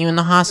to put you in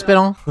the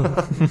hospital?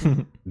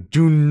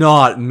 Do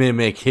not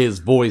mimic his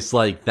voice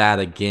like that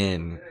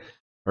again,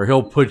 or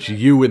he'll put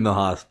you in the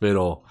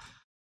hospital.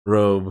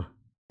 Robe.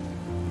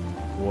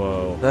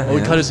 Whoa. The Oh, he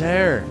heck? cut his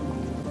hair.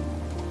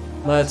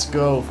 Let's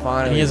go,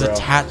 finally. And he has bro. a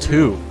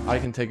tattoo. I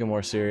can take him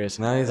more serious.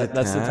 Now he's a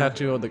That's the tat?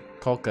 tattoo of the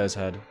cult guy's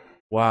head.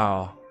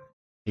 Wow.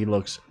 He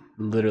looks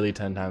literally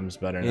 10 times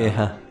better now.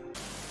 Yeah.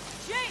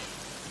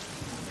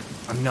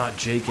 I'm not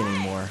Jake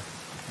anymore.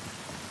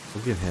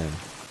 Look at him.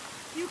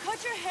 You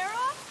cut your hair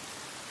off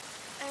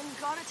and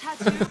got a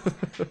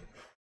tattoo?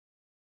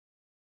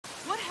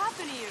 What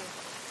happened to you?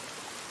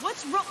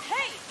 What's wrong?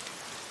 Hey!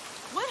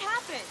 What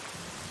happened?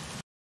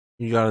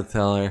 You gotta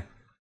tell her.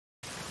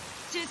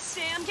 Did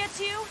Sam get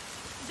to you?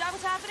 Is that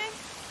what's happening?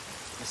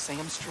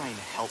 Sam's trying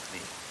to help me.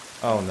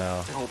 Oh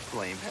no. Don't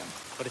blame him.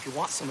 But if you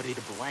want somebody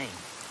to blame,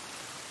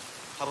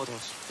 how about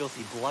those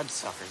filthy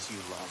bloodsuckers you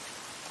love?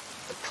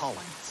 The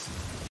Cullens.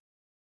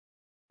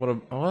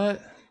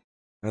 What?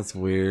 That's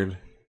weird.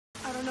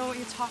 I don't know what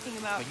you're talking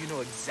about. But you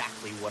know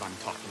exactly what I'm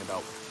talking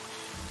about.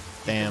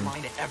 Damn. You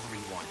can lie to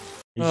everyone.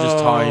 He's just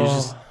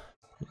talking.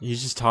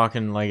 He's just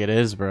talking like it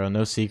is, bro.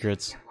 No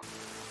secrets.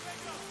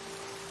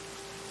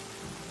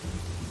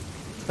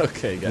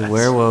 Okay, guys. The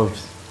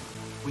werewolves.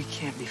 We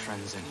can't be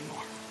friends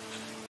anymore.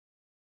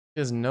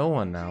 He has no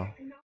one now.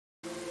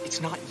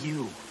 It's not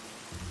you.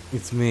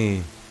 It's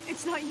me.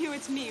 It's not you,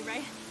 it's me,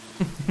 right?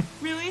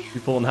 Really? You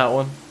pulling that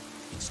one?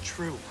 It's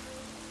true.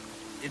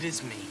 It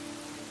is me.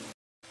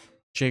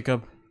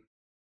 Jacob.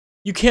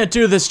 You can't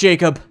do this,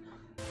 Jacob.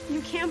 You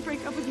can't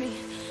break up with me.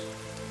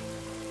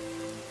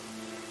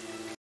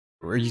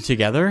 Were you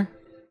together?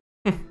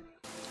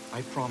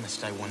 I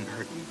promised I wouldn't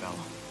hurt you, Bella.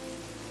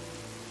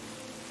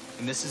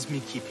 And this is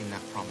me keeping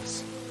that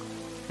promise.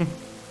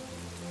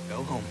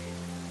 Go home.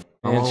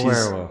 I'm a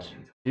werewolf.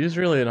 She's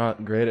really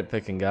not great at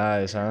picking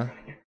guys, huh?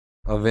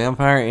 A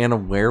vampire and a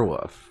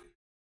werewolf.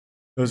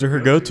 Those are her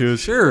go-tos.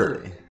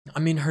 Surely. I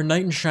mean, her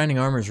knight in shining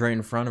armor is right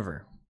in front of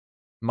her.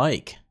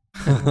 Mike.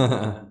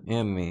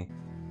 And me.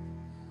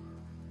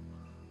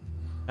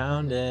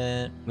 Found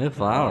it. New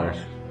flowers.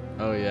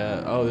 Oh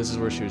yeah. Oh, this is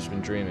where she's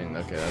been dreaming.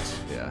 Okay, that's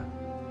yeah.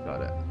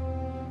 Got it.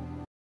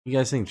 You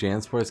guys think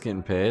Jansport's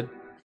getting paid?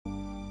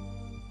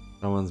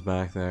 No one's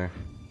back there.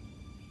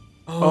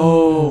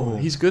 Oh,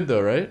 he's good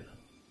though, right?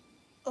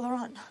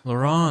 Laurent.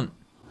 Laurent.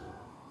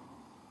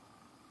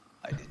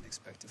 I didn't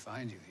expect to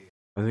find you here.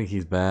 I think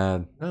he's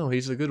bad. No,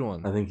 he's the good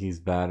one. I think he's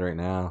bad right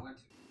now.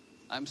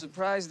 I'm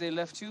surprised they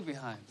left you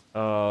behind.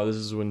 Oh, this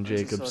is when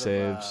Jacob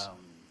saves.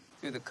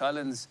 Do the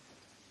Cullens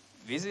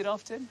visit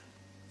often?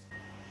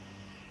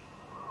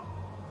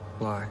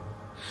 Why?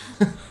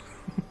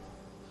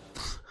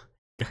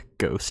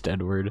 Ghost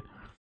Edward.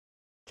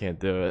 Can't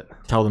do it.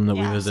 Tell them that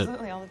we Yeah, visit.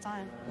 absolutely, all the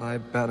time. I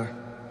better.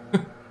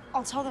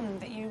 I'll tell them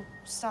that you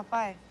stopped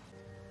by.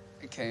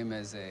 It came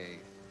as a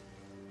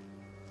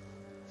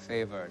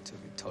favor to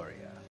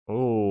Victoria.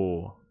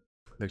 Oh,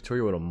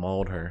 Victoria would have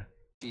mauled her.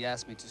 She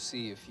asked me to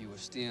see if you were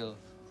still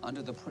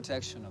under the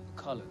protection of the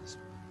Cullens.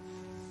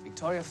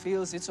 Victoria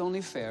feels it's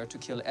only fair to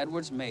kill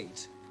Edward's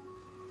mate,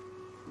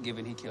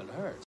 given he killed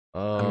hers.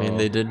 I mean,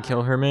 they did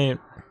kill her mate.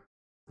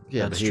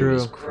 Yeah, that's he true.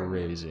 was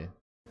crazy.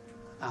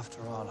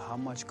 After all, how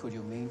much could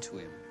you mean to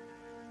him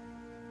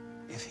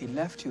if he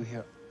left you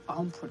here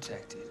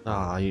unprotected?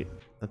 Ah,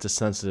 that's a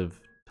sensitive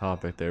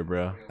topic there,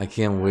 bro. I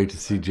can't wait to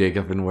see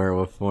Jacob in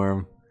werewolf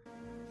form.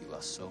 You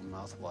are so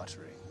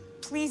mouth-watering.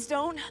 Please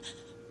don't.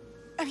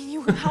 I mean,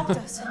 you have helped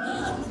us.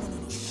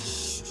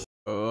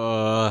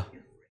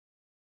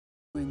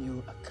 Doing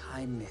you a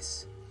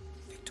kindness.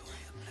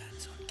 Victoria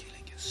plans on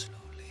killing you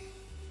slowly,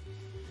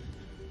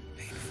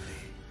 painfully.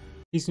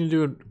 He's gonna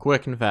do it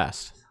quick and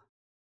fast.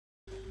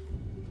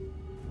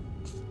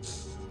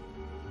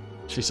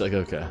 She's like,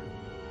 okay.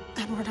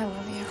 Edward, I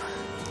love you.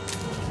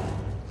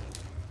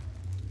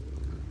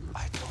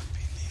 I don't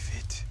believe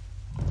it.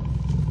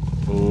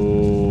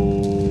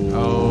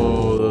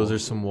 Oh, those are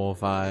some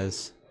wolf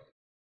eyes.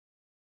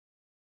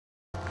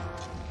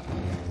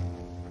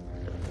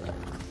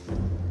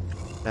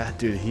 That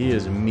dude, he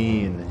is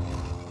mean.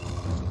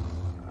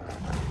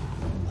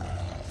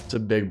 It's a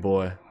big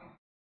boy.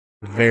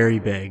 Very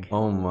big.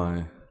 Oh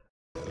my.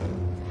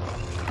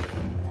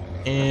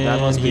 And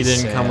That must he be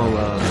didn't Sam. come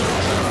alone.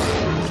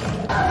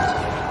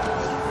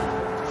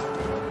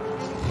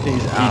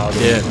 He's out. He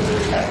did.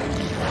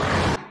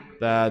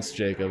 That's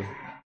Jacob.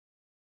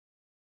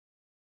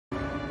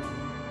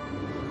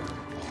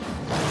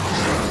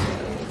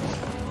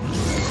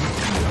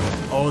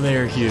 Oh,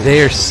 they're huge.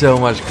 They are so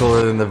much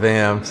cooler than the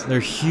Vamps. They're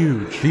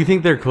huge. Do you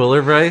think they're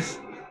cooler, Bryce?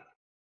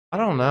 I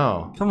don't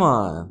know. Come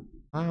on.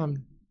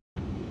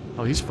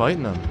 Oh, he's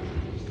fighting them.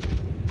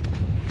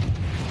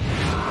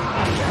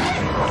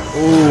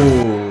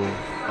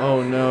 Oh.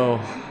 Oh no.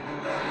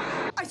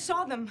 I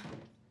saw them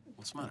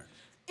What's the matter?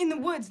 in the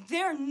woods.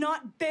 They're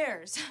not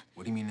bears.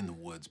 What do you mean in the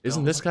woods?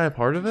 Isn't this guy a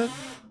part of it?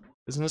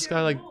 Isn't this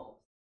guy like...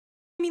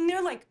 I mean,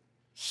 they're like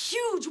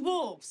huge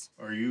wolves.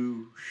 Are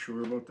you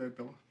sure about that,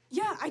 Bella?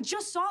 Yeah, I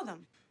just saw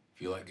them.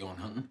 Feel like going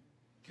hunting?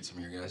 Get some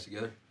of your guys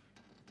together?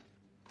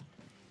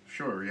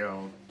 Sure, yeah,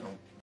 I'll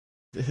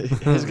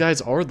His guys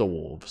are the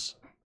wolves.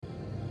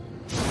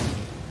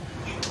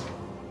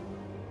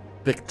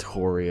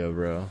 Victoria,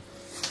 bro.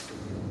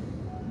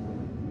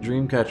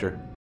 Dreamcatcher.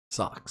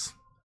 Socks.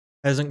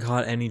 Hasn't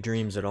caught any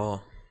dreams at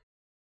all.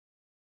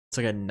 It's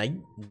like a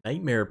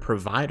nightmare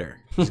provider.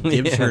 Just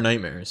gives her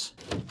nightmares.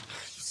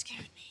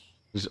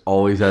 Just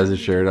always has his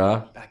shirt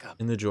off.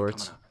 In the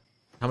jorts.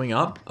 Coming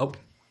up? Oh.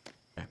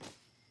 Okay.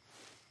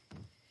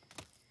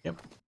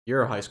 Yep.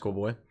 You're a high school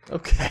boy.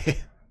 Okay.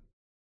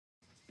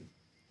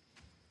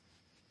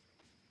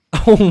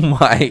 Oh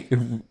my.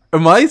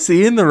 Am I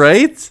seeing the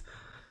right?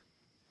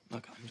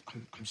 Look,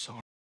 I'm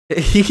sorry.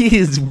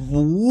 He's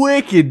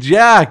wicked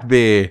jacked,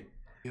 babe.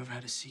 You ever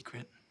had a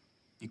secret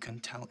you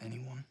couldn't tell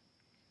anyone?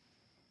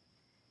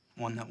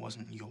 One that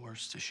wasn't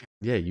yours to share?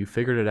 Yeah, you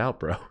figured it out,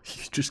 bro.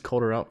 You just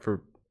called her out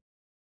for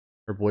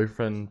her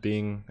boyfriend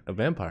being a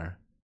vampire.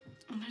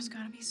 There's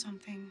gotta be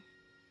something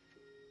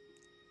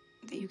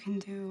that you can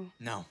do.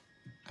 No,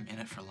 I'm in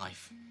it for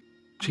life.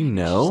 Did you Just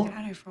know? get out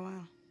of here for a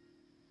while.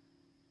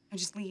 Or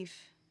just leave.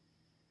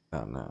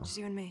 Oh no. Just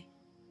you and me.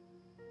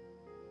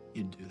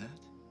 You'd do that?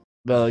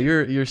 Bella,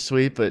 you're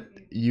sweet, but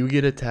you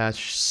get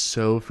attached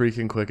so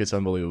freaking quick, it's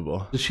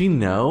unbelievable. Does she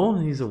know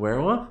he's a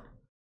werewolf?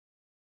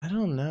 I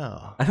don't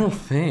know. I don't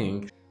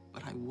think.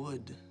 But I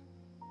would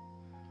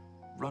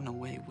run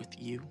away with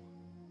you.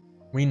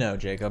 We know,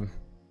 Jacob.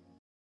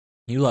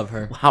 You love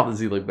her. How does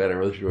he look better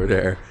with short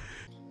hair?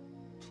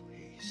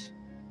 Please.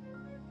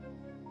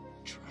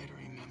 Try to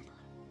remember.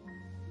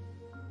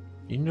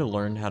 You need to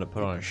learn how to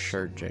put on a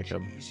shirt,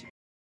 Jacob.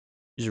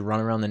 You just run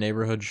around the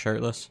neighborhood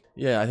shirtless.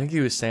 Yeah, I think he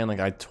was saying like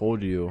I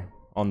told you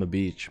on the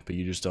beach, but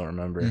you just don't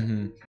remember.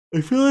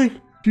 I feel like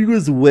she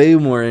was way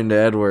more into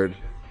Edward.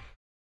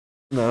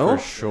 No?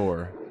 For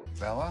sure.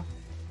 Bella?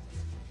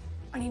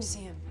 I need to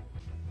see him.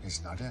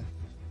 He's not in.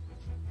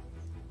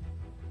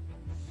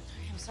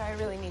 I'm sorry, I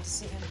really need to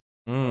see him.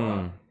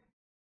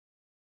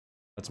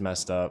 That's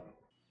messed up.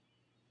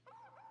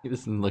 He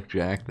doesn't look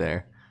jacked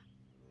there.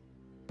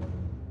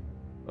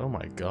 Oh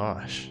my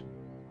gosh.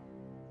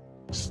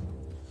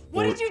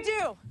 What did you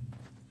do?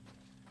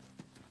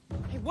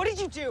 Hey, what did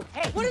you do?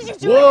 Hey, what did you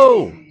do?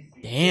 Whoa!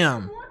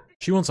 Damn.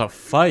 She wants a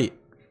fight.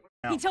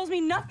 He tells me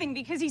nothing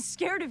because he's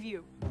scared of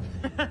you.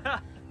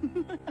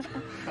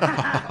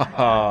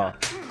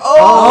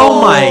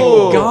 Oh my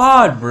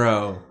god,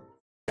 bro.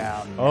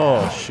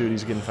 Oh shoot,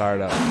 he's getting fired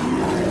up.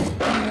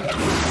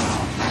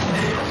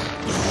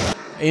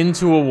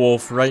 into a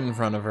wolf right in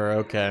front of her.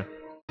 Okay.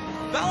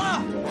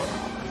 Bella!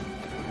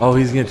 Oh,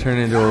 he's gonna turn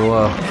into a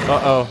wolf.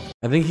 Uh-oh.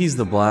 I think he's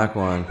the black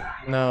one.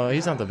 No,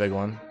 he's not the big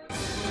one.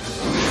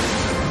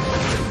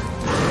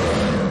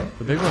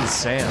 The big one's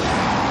Sam.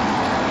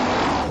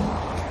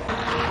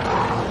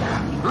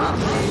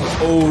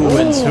 Oh,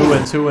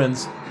 and two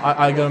wins.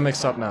 I got him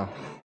mixed up now.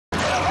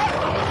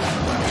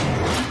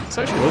 This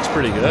actually looks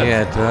pretty good.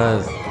 Yeah, it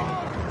does.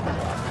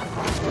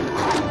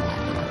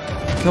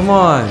 Come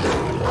on.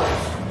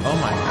 Oh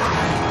my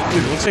god.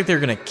 Dude, it looks like they're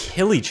gonna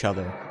kill each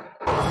other.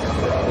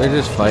 They're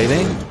just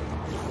fighting?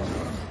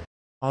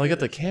 Oh, they got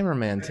the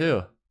cameraman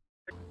too.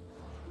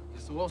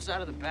 Guess the wolf's out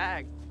of the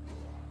bag.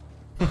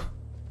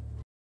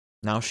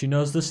 Now she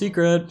knows the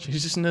secret. She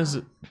just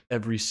knows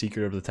every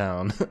secret of the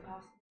town.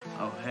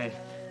 Oh, hey.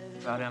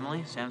 About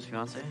Emily, Sam's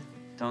fiance?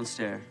 Don't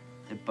stare.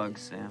 It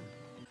bugs Sam.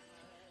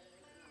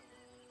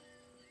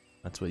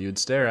 That's what you'd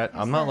stare at.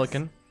 I'm not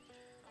looking.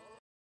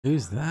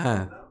 Who's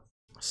that?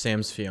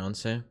 Sam's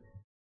fiance.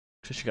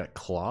 She got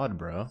clawed,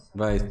 bro.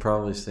 Bryce,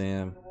 probably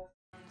Sam.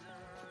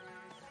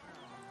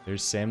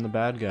 There's Sam the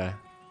bad guy.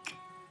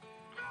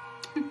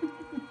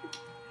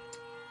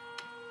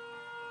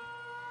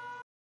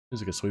 He's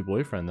like a sweet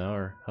boyfriend though,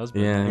 or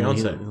husband. Yeah, he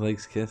Fiance.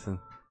 likes kissing.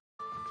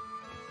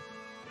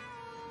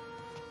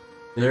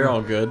 They're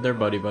all good. They're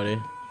buddy-buddy.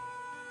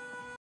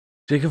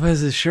 Jacob has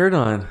his shirt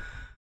on.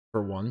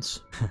 For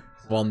once.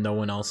 While no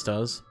one else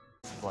does.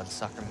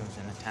 Bloodsucker moves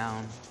into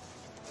town,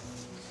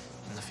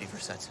 and the fever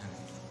sets in.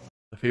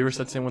 The fever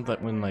sets in with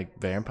like when like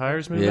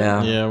vampires move in?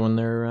 Yeah. Yeah, when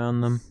they're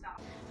around them.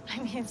 I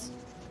mean, it's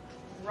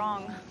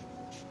wrong.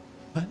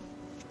 What?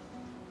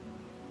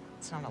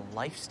 It's not a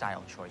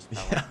lifestyle choice,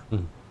 Bella. Yeah.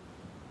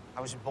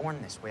 I was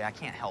born this way. I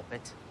can't help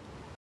it.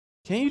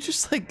 Can't you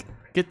just like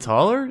get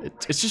taller?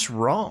 It's just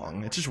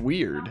wrong. It's just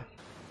weird.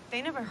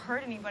 They never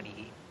hurt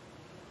anybody.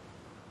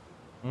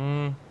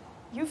 Mm.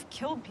 You've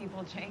killed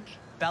people, Jake.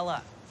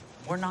 Bella,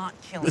 we're not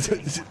killing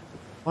anyone.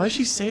 Why is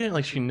she saying it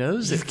like she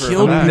knows it?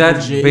 killed me.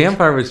 That Jake.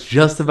 vampire was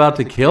just about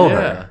to kill Yeah.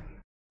 her.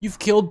 You've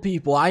killed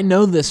people. I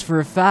know this for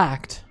a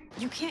fact.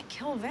 You can't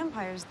kill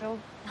vampires.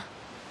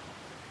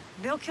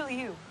 They'll kill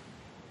you.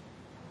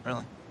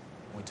 Really?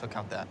 We took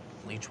out that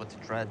leech with the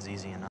dreads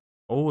easy enough.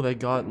 Oh, they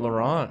got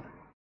Laurent.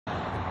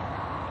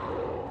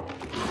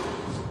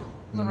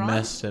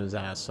 Messed his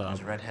ass up.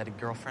 His redheaded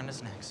girlfriend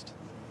is next.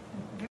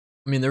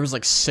 I mean, there was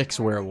like 6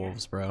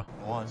 werewolves, bro. It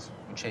was.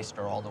 We chased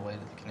her all the way to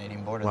the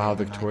Canadian border. Wow,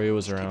 the other Victoria night.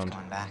 was She keeps around.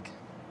 going back.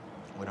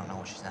 We don't know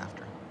what she's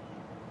after.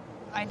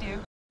 I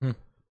do.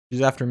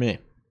 She's after me.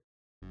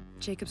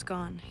 Jacob's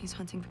gone. He's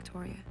hunting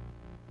Victoria.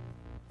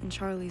 And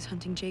Charlie's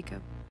hunting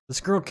Jacob.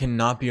 This girl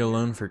cannot be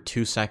alone for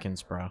 2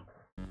 seconds, bro.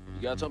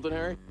 You got something,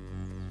 Harry?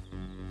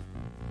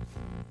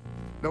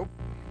 Nope.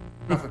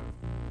 Nothing.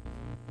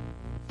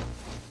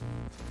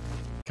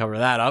 Cover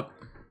that up.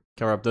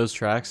 Cover up those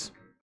tracks.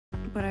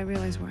 But I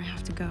realize where I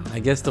have to go. I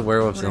guess the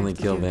werewolves What I only have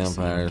to kill do is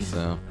say vampires,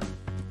 so.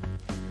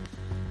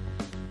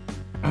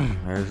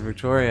 There's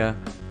Victoria.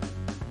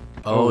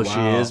 Oh, wow. she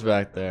is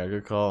back there.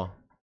 Good call.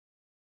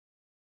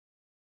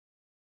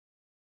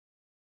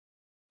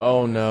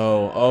 Oh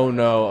no. Oh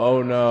no.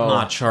 Oh no.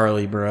 Not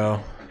Charlie, bro.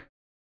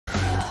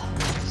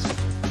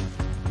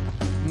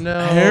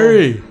 No.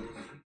 Harry.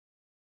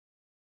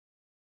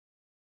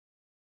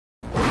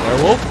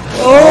 Werewolf?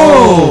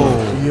 Oh!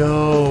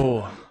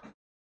 Yo.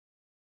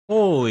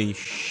 Holy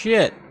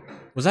shit.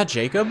 Was that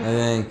Jacob? I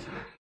think.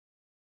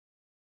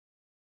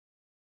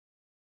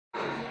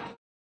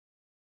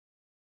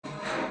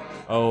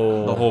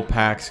 Oh. The whole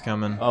pack's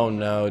coming. Oh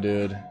no,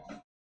 dude.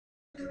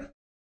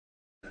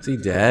 Is he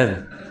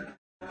dead?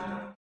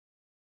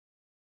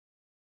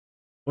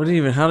 What did he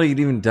even? How did he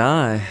even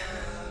die?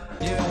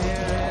 I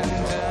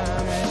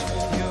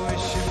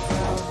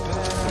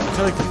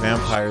feel like the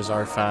vampires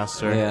are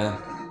faster. Yeah.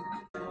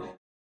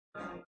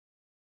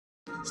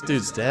 This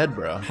dude's dead,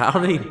 bro. How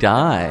did he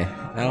die?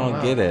 I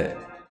don't get it.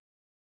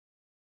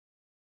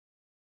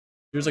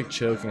 He was like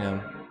choking him.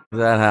 Is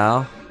that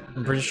how?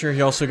 I'm pretty sure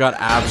he also got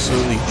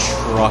absolutely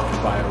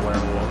trucked by a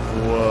werewolf.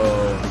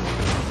 Whoa.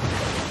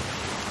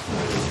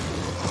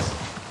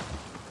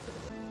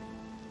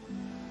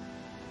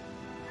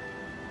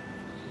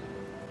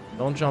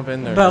 Don't jump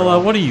in there, Bella,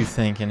 bro. what are you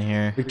thinking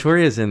here?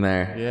 Victoria's in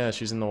there. Yeah,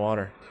 she's in the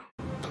water.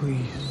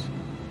 Please.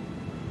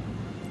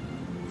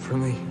 For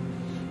me.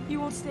 You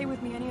won't stay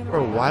with me any other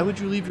Bro, way. why would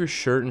you leave your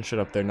shirt and shit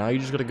up there? Now you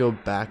just gotta go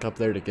back up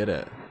there to get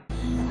it.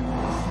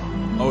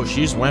 Oh,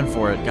 she just went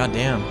for it. God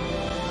damn.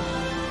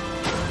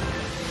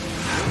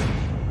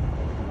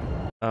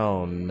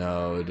 Oh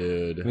no,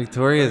 dude.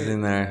 Victoria's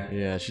in there.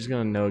 Yeah, she's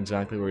gonna know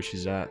exactly where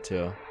she's at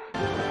too.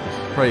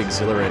 Probably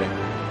exhilarating.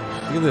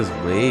 Look at those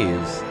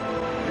waves.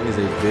 That is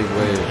a big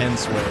wave.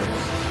 Intense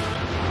waves.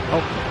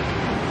 Oh.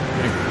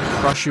 I'm gonna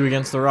crush you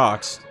against the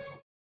rocks.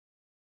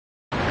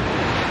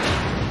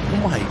 Oh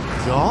my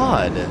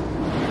god.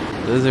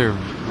 Those are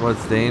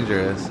what's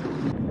dangerous.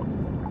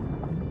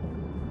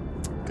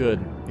 Good.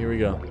 Here we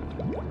go.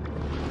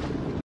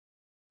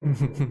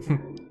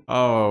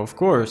 Oh, of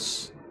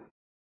course.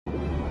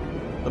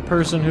 the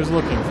person who's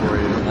looking for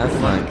you. That's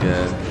not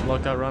good. Good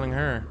luck outrunning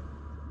her.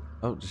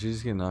 Oh, did she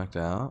just get knocked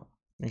out?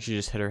 I think she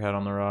just hit her head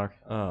on the rock.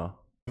 Oh.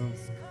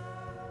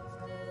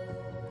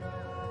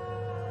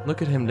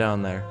 Look at him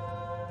down there.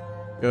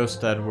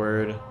 Ghost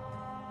Edward.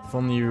 If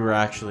only you were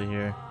actually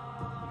here.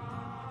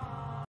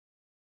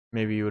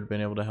 Maybe you would have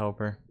been able to help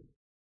her.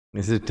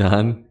 Is it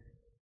done?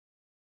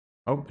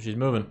 Oh, she's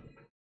moving.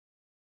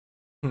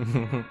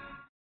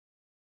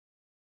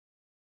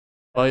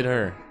 Fight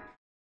her.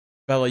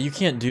 Bella, you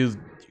can't do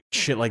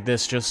shit like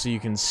this just so you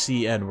can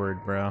see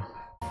Edward, bro.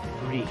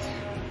 Breathe.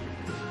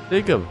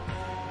 Jacob.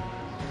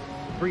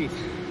 Breathe.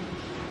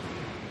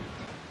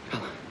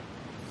 Bella.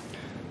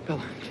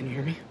 Bella, can you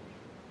hear me?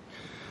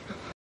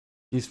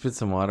 You spit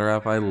some water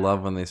up? I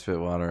love when they spit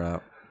water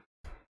up.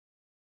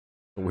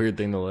 A weird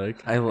thing to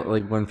like. I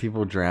like when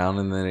people drown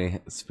and then they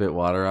spit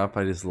water up.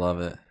 I just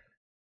love it.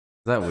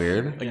 Is that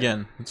weird?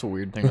 Again, it's a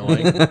weird thing to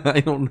like.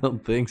 I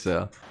don't think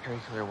so. Harry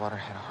Clearwater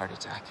had a heart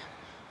attack.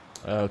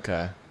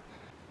 Okay.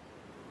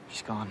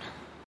 He's gone.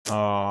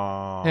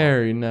 Aww.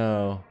 Harry,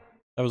 no.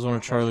 That was one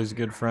of Charlie's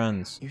good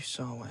friends. You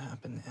saw what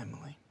happened to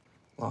Emily.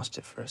 Lost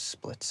it for a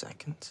split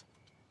second.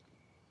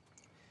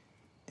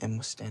 Em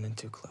was standing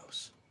too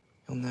close.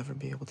 You'll never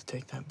be able to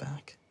take that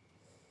back.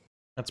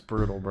 That's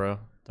brutal, bro.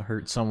 To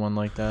hurt someone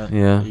like that,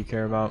 Yeah. that you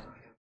care about.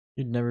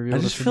 You'd never be able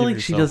I to just feel forgive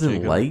like she yourself, doesn't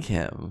Jacob. like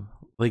him.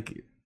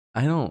 Like,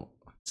 I don't.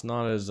 It's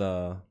not as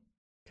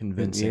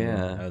convincing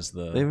Yeah. as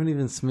the. They haven't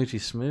even smoochy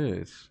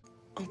smooch.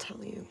 I'll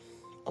tell you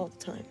all the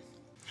time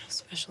how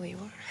special you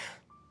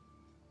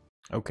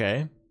are.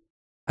 Okay.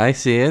 I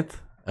see it.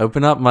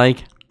 Open up,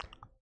 Mike.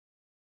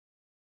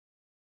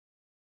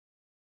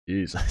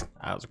 Jeez.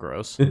 That was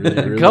gross.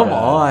 Really Come bad.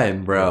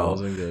 on, bro. That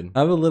wasn't good.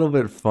 Have a little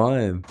bit of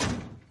fun.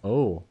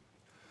 Oh.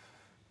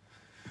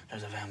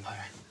 There's a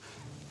vampire.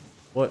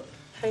 What?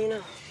 How do you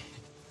know?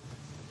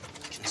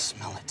 I can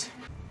smell it.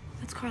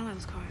 That's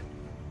Carlisle's car.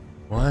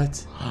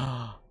 What?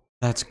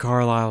 That's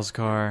Carlisle's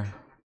car.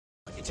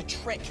 It's a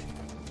trick.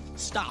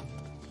 Stop.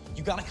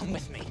 You gotta come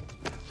with me.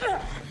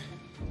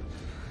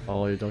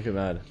 Ollie, don't get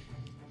mad.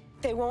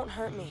 They won't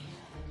hurt me.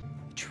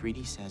 The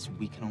treaty says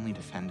we can only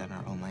defend on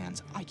our own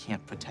lands. I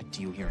can't protect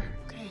you here.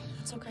 Okay,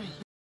 it's okay.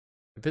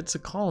 If it's the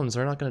Collins,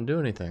 they're not going to do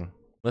anything.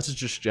 Unless it's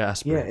just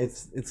Jasper. Yeah,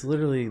 it's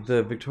literally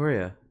the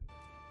Victoria.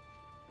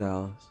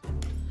 Dallas.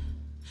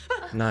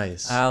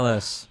 Nice.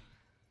 Alice.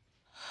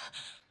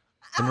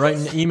 Been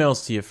writing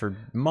emails to you for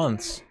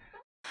months.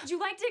 Would you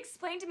like to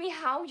explain to me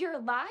how you're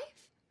alive?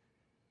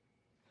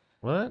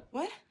 What?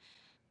 What?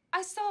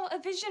 I saw a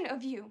vision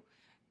of you.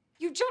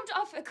 You jumped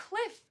off a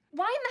cliff.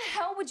 Why in the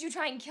hell would you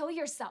try and kill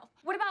yourself?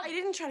 What about— I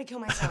didn't try to kill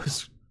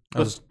myself. I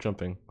was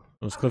jumping.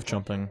 It was cliff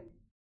jumping.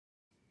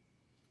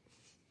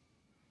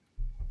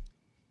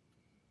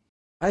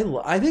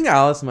 I think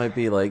Alice might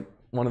be like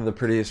one of the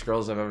prettiest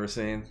girls I've ever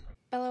seen.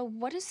 Bella,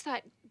 what is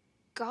that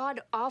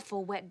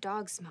god-awful wet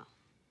dog smell?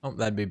 Oh,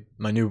 that'd be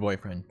my new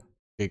boyfriend,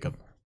 Jacob.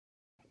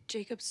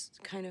 Jacob's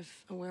kind of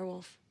a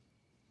werewolf.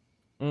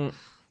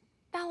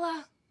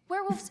 Bella,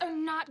 werewolves are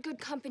not good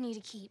company to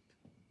keep.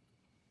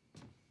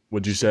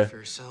 What'd you say? For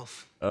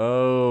yourself.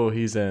 Oh,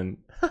 he's in.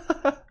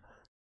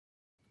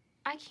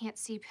 I can't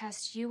see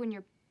past you and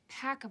your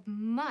pack of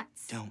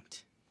mutts.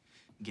 Don't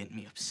get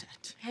me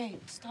upset. Hey,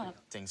 stop.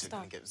 Things are Stop.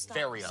 gonna get Stop.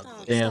 very Stop.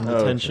 ugly. Damn, the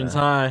Okay. tension's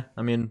high.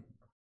 I mean,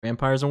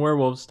 vampires and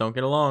werewolves don't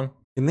get along.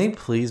 Can they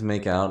please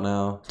make out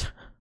now?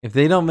 If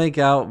they don't make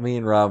out, me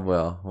and Rob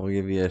will. We'll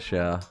give you a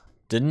show.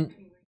 Didn't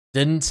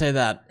say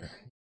that.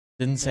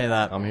 Didn't say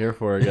that. I'm here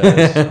for it,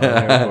 guys.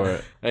 I'm here for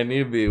it. I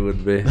knew B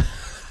would be.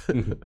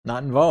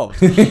 Not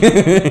involved.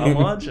 I'm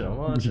watching. I'm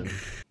watching.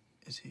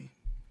 Is he?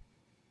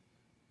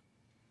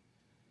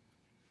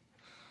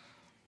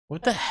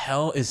 What the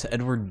hell is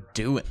Edward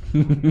doing?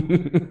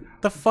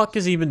 The fuck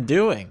is he even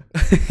doing?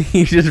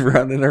 He's just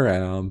running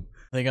around.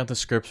 They got the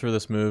scripts for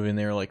this movie, and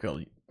they were like, "Well,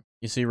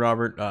 you see,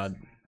 Robert,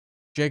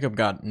 Jacob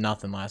got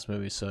nothing last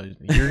movie, so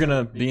you're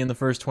gonna be in the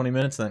first 20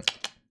 minutes, then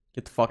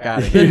get the fuck out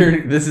of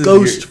here." This is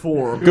Ghost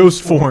form.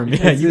 Ghost form.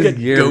 Yeah, you get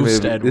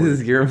Ghost movie. Edward. This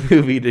is your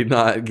movie to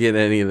not get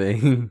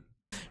anything.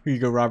 Here you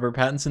go, Robert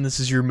Pattinson. This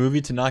is your movie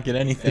to not get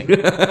anything.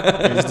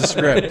 Here's the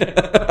script.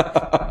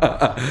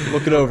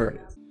 Look it over.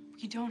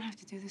 You don't have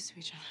to do this to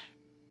each other.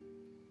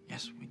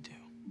 Yes, we do.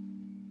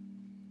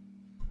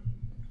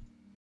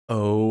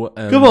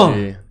 OMG. Come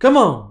on. Come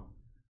on.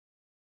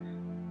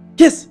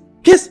 Kiss.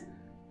 Kiss.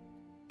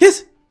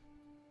 Kiss.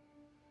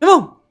 Come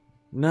on.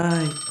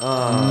 Nice.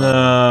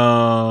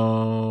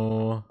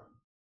 No.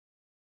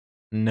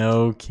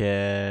 No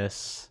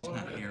kiss. He's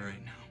not here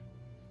right now.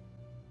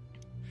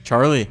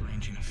 Charlie.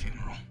 Arranging a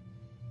funeral.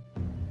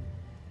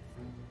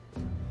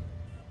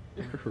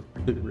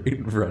 Right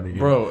in front of you.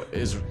 Bro,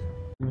 is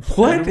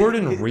What? Edward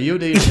in Rio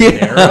de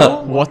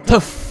Janeiro? What the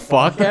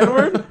fuck,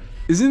 Edward?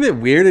 Isn't it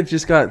weird it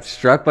just got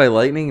struck by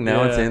lightning and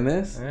now it's Yeah. in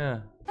this?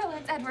 Yeah. Bella,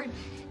 it's Edward.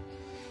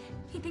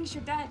 He thinks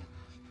you're dead.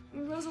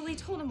 Rosalie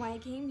told him why I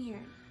came here.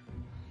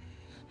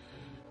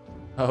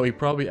 Oh, he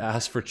probably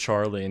asked for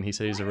Charlie, and he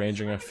said he's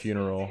arranging a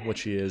funeral,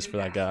 which he is for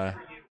that guy.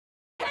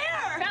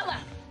 Bella,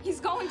 he's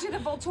going to the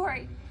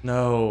Volturi.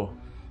 No.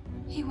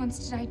 He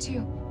wants to die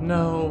too.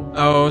 No.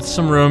 Oh, it's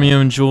some Romeo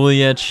and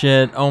Juliet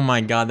shit. Oh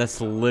my god,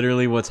 that's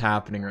literally what's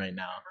happening right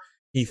now.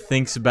 He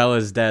thinks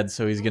Bella's dead,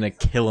 so he's gonna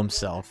kill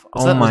himself.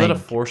 Was that a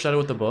foreshadow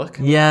with the book?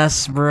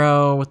 Yes,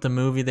 bro, with the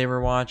movie they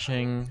were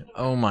watching.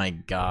 Oh my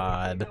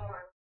god.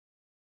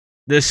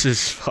 This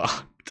is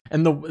fucked.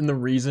 And the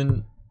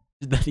reason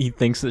that he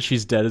thinks that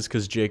she's dead is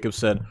because Jacob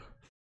said,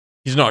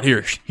 he's not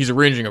here, he's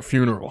arranging a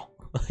funeral.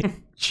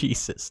 Like,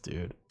 Jesus,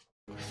 dude.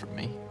 For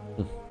me.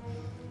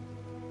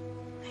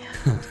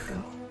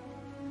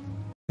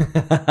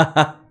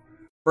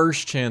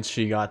 First chance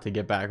she got to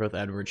get back with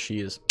Edward, she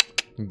is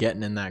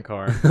getting in that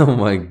car. Oh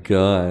my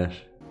gosh.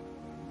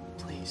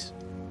 Please.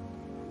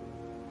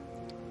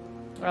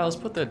 Alright, let's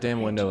put that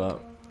damn window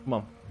up. Come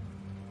on.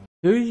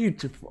 Who are you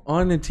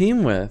on the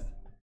team with?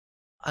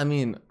 I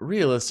mean,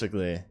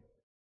 realistically,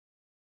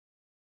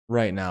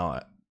 right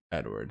now,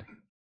 Edward.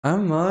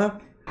 I'm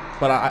not.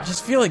 But I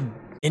just feel like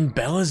in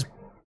Bella's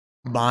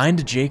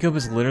mind, Jacob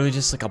is literally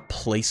just like a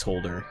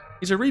placeholder.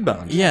 He's a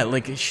rebound. Yeah,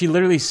 like she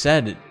literally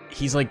said,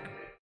 he's like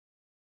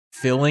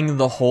filling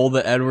the hole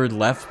that Edward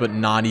left, but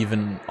not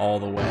even all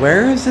the way.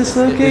 Where is this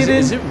located?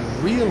 Is it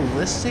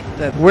realistic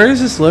that Where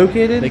is this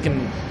located? they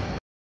can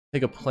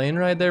take a plane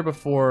ride there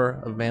before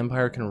a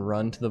vampire can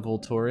run to the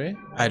Volturi?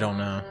 I don't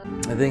know.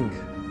 I think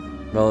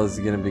Bella's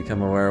gonna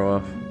become a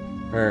werewolf.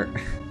 Or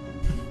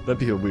That'd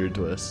be a weird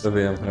twist. the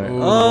vampire.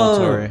 Ooh, Oh,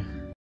 Volturi.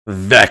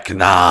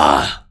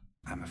 Vecna.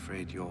 I'm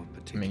afraid you're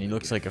I mean, he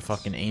looks like a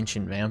fucking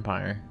ancient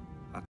vampire.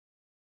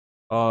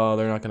 Oh,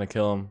 they're not gonna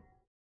kill him.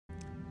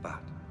 But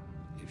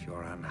if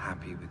you're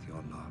unhappy with your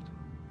lot,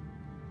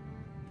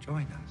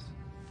 join us.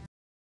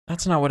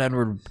 That's not what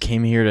Edward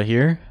came here to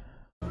hear.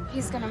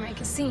 He's gonna make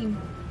a scene.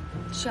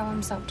 Show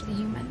himself to the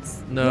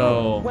humans.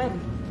 No.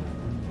 When?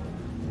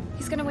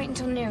 He's gonna wait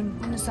until noon,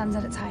 when the sun's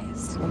at its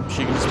highest.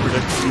 She can just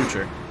predict the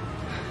future.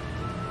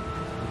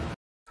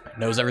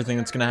 Knows everything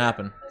that's gonna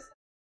happen.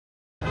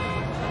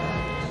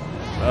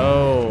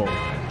 Oh.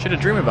 She had a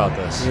dream about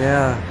this.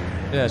 Yeah.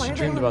 Yeah, Why she are they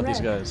dreamed all about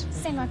these red? guys.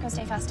 St. Marco's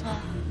Day Festival.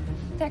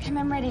 They're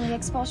commemorating the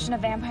expulsion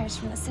of vampires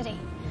from the city.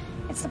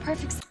 It's the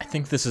perfect... I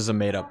think this is a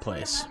made-up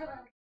place.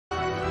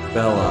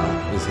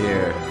 Bella is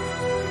here.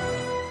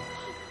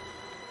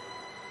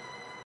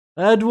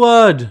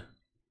 Edward.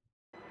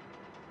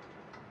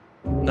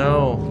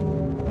 No.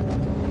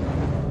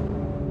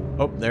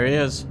 Oh, there he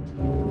is.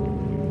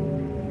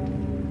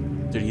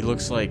 Dude, he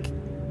looks like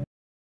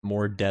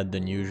more dead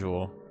than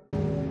usual.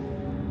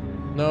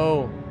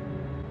 No.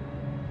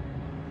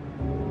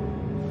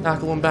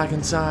 Tackle him back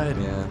inside.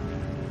 Yeah.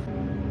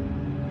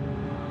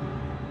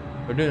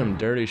 They're doing him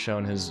dirty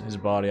showing his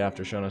body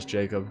after showing us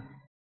Jacob.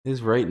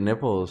 His right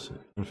nipple is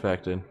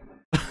infected.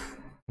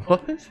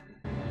 What?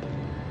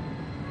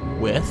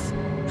 With?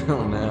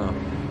 Oh no.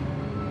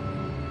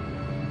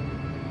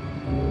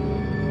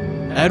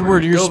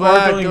 Edward, you're Go back,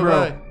 sparkling, go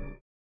bro. back.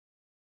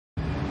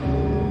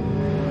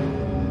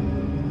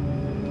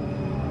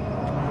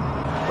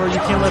 Bro, you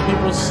can't let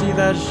people see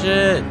that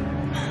shit.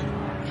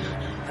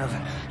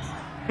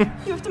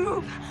 You have to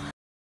move.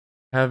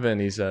 Heaven,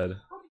 he said.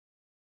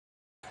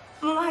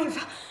 I'm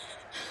alive.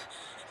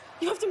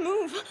 You have to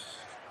move.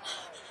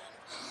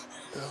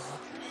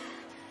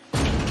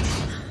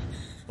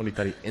 What, he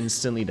thought he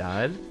instantly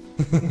died?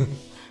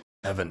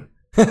 Heaven.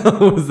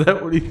 Was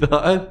that what he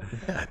thought?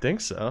 Yeah, I think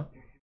so.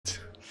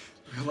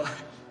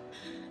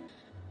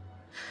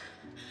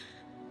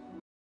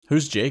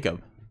 Who's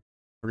Jacob?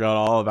 Forgot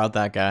all about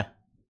that guy.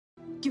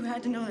 You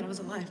had to know that I was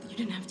alive, that you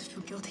didn't have to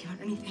feel guilty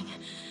about anything.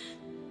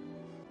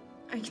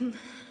 I can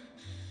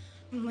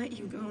let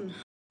you go now.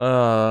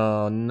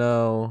 Oh,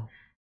 no.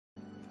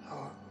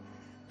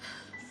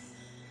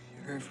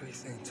 You're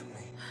everything to me.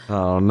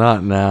 Oh,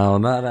 not now.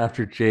 Not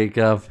after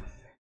Jacob.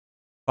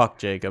 Fuck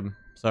Jacob.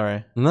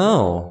 Sorry.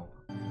 No.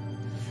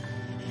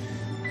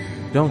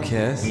 Don't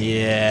kiss.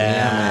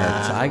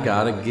 Yeah. Damn it. I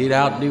gotta get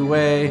out the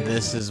way.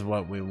 This is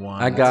what we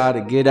want. I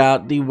gotta get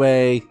out the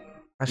way.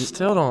 I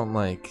still don't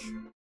like...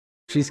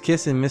 She's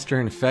kissing Mr.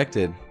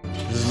 Infected.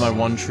 This is my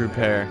one true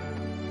pair.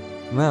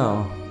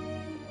 No.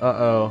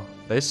 Uh-oh.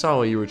 They saw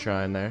what you were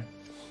trying there.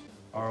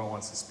 Aro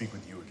wants to speak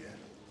with you again.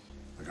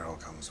 The girl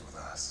comes with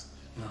us.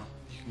 No,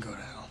 you can go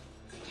to hell.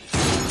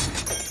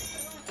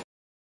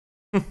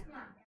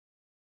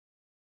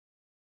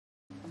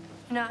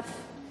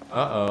 Enough.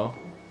 Uh-oh.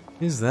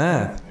 Who's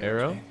that?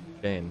 Arrow?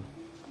 Jane.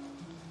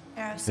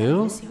 Arrow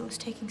Who? to see what was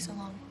taking so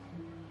long.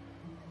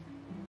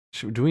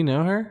 Do we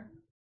know her?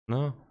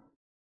 No.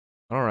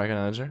 I don't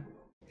recognize her.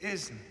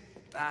 Isn't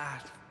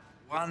that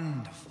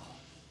wonderful?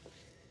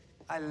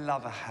 I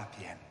love a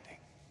happy ending.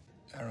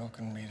 Arrow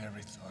can read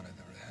every thought I've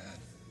ever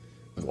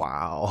had.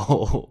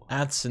 Wow.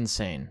 That's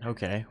insane.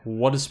 Okay.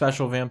 What a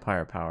special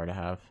vampire power to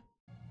have.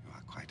 You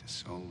are quite a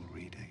soul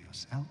reader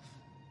yourself,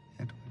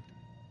 Edward.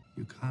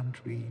 You can't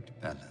read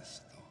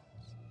Bella's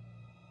thoughts.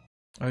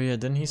 Oh yeah,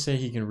 didn't he say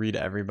he can read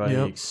everybody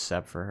Yep.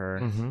 except for her?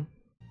 Mm-hmm.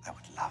 I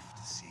would love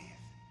to see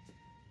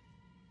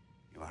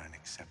if you are an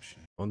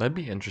exception. Well, that'd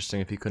be interesting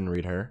if he couldn't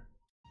read her.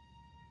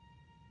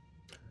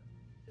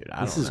 Dude,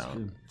 I This don't is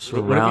know.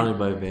 surrounded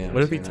by vamps.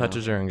 What if he you know?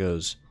 touches her and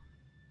goes,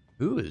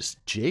 "Who is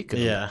Jacob?"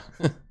 Yeah.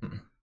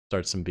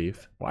 Start some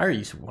beef. Why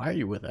are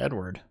you with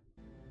Edward?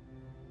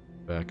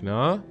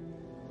 Vecna.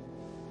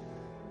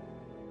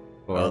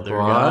 Other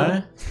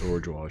guy?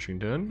 George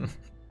Washington.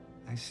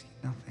 I see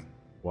nothing.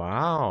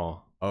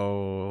 Wow.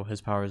 Oh,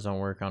 his powers don't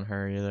work on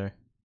her either.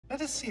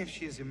 Let us see if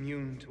she is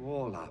immune to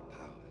all our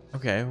powers.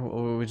 Okay,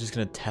 well, we're just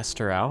gonna test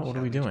her out. What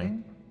are we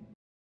doing?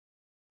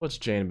 What's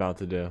Jane about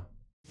to do?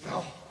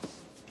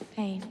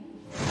 Pain.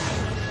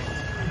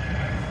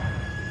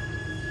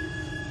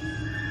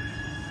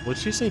 Would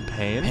she say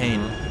pain? Pain.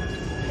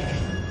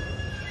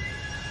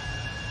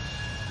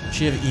 Does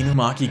she have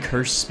Inumaki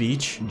cursed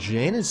speech?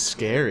 Jane is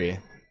scary.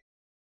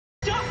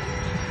 Stop!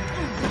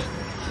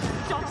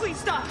 Stop, please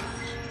stop!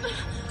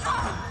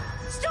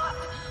 Stop!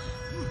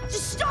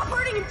 Just stop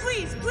hurting him,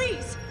 please,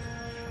 please!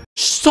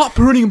 Stop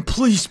hurting him,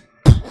 please,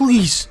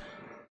 please.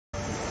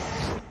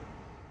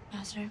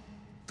 Master.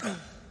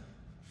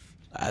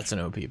 That's an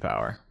OP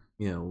power.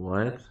 Yeah,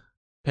 what?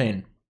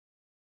 Pain.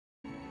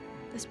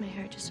 This may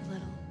hurt just a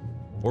little.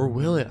 Or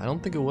will it? I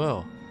don't think it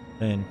will.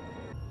 Pain.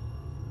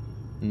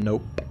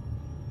 Nope.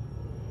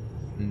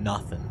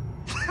 Nothing.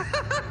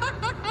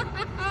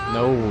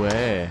 No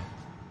way.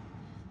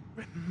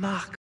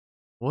 Remarkable.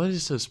 What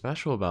is so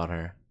special about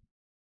her?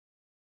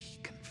 He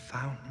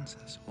confounds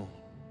us all.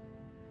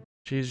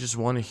 She's just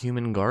one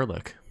human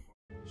garlic.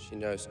 She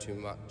knows too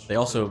much. They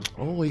also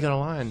Oh, you got a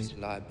line. It's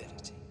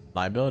liability.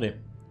 liability.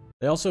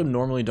 They also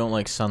normally don't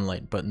like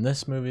sunlight, but in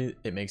this movie,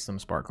 it makes them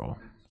sparkle.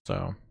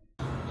 So.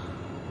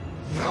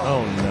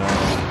 Oh no.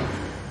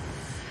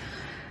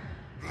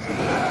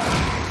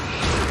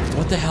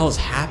 What the hell is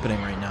happening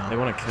right now? They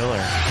want to kill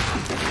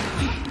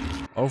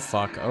her. Oh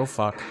fuck, oh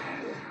fuck.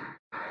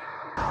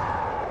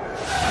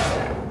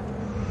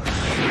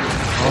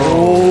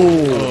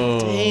 Oh,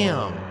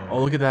 damn.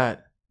 Oh, look at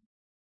that.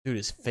 Dude,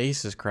 his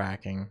face is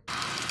cracking.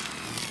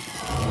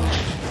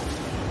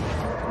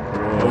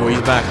 Oh,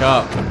 he's back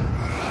up.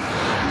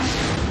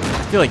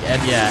 I feel like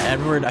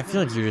Edward, I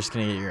feel like you're just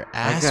gonna get your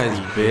ass That guy's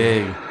beat.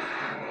 big.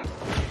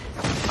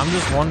 I'm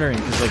just wondering,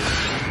 because like,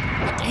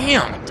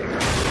 damn.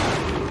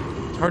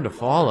 It's hard to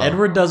follow.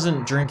 Edward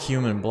doesn't drink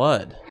human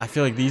blood. I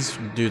feel like these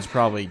dudes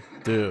probably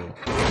do.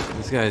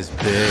 This guy's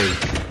big.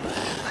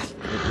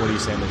 What are you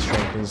saying? That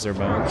strengthens their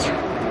bones?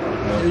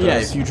 No, Yeah,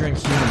 if you drink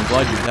human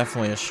blood, you're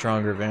definitely a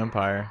stronger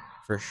vampire,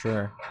 for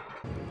sure.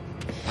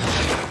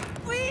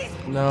 Please!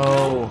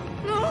 No.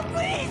 No,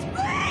 please,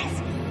 please!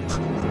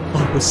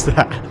 What was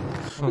that?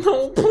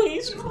 No,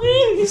 please,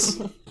 please!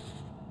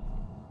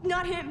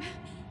 Not him.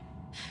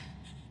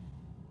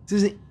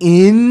 This is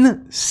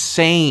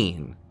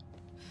insane.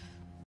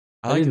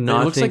 I like did it.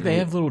 not It looks like think they we-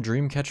 have little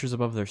dream catchers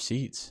above their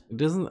seats. It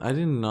doesn't. I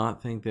did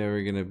not think they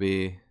were gonna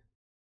be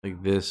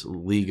like this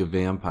League of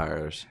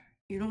Vampires.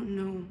 You don't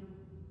know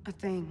a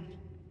thing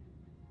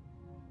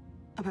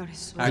about his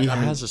soul. He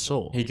has a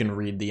soul. He can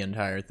read the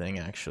entire thing,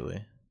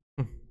 actually.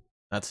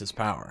 That's his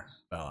power,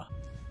 Bella.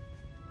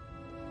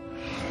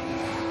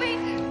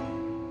 Wait,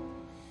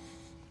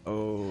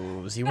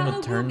 Oh, does he Bella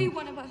want to will turn? be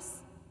one of us.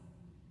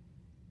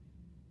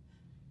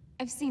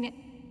 I've seen it.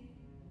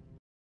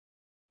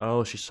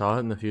 Oh, she saw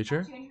it in the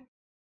future?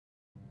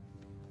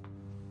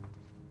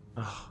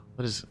 Oh,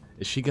 what is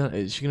she gonna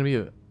be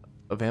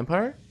a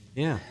vampire?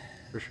 Yeah,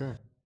 for sure.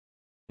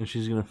 And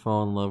she's gonna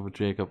fall in love with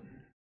Jacob.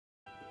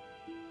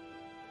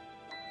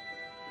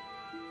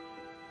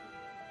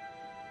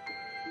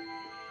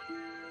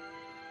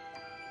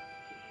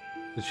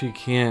 But she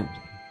can't.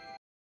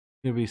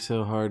 It'd be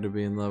so hard to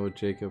be in love with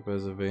Jacob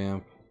as a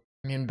vamp.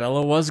 I mean,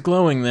 Bella was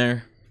glowing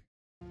there.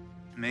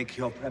 Make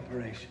your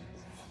preparations.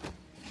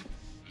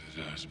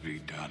 Let us be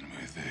done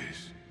with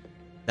this.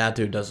 That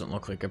dude doesn't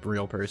look like a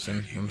real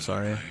person. I'm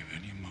sorry.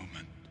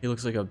 He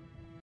looks like a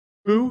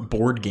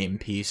board game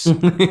piece.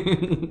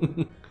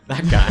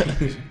 That guy.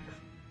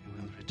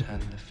 will return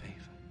the favor.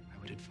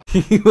 I would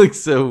advise. He looks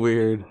so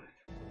weird.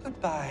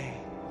 Goodbye,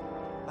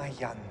 my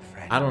young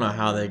friend. I don't know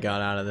how they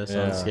got out of this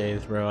Yeah.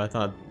 unscathed, bro. I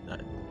thought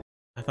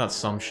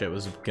some shit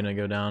was gonna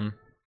go down.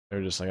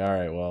 They're just like, all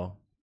right, well,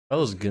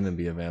 Bella's gonna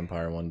be a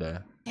vampire one day.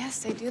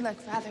 Yes, they do look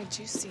rather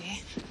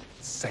juicy.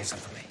 Say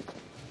something for me.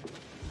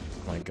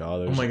 Oh my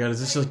god. Oh my god, is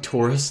this like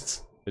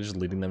tourists? They're just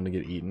leading them to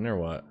get eaten or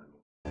what?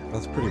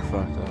 That's pretty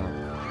fucked up.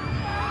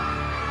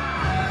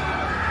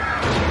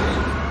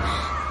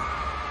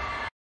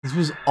 This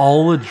was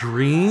all a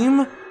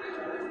dream?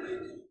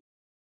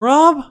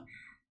 Rob?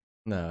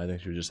 No, I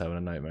think she was just having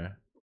a nightmare.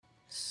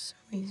 So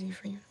easy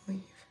for you to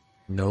leave.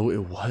 No,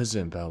 it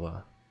wasn't,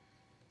 Bella.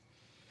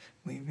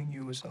 Leaving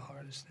you was the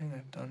hardest thing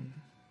I've done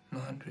in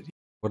 100 years.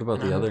 What about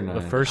the other 9?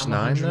 The first I'm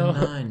 9, though?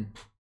 109.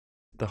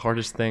 The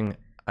hardest thing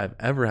I've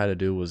ever had to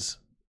do was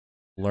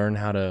learn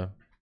how to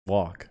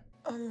walk.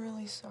 I'm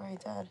really sorry,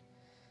 Dad.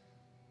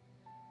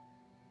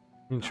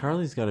 I mean,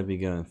 Charlie's got to be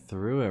going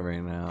through it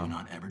right now. Do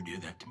not ever do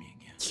that to me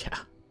again. Yeah.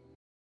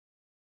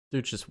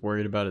 Dude's just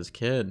worried about his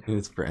kid.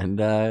 His friend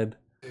died.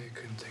 They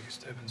couldn't take a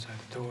step inside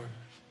the door.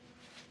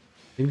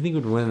 Who do you think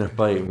would win in a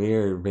fight, me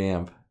or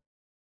Vamp?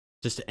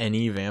 Just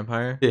any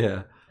vampire?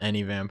 Yeah.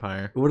 Any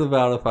vampire. What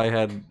about if I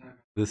had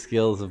the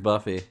skills of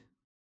Buffy?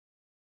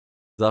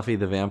 Zuffy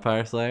the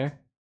Vampire Slayer?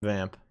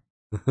 Vamp.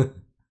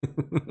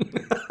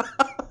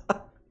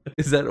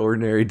 Is that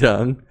ordinary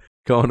tongue?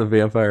 Calling a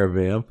vampire a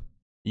vamp?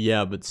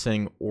 Yeah, but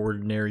saying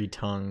ordinary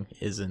tongue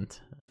isn't.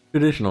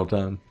 Traditional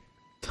tongue.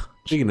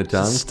 Speaking of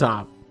tongues.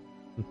 Stop.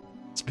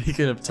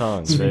 Speaking of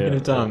tongues. Speaking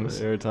of tongues.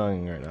 They're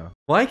tonguing right now.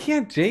 Why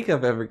can't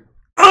Jacob ever...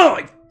 Oh,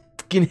 I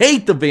fucking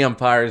hate the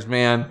vampires,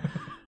 man.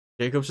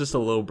 Jacob's just a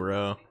little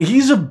bro.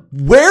 He's a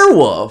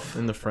werewolf.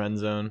 In the friend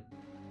zone.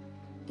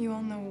 You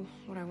all know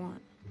what I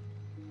want.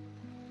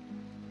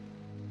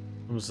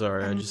 I'm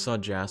sorry, I just saw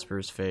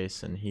Jasper's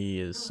face and he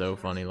is so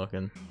funny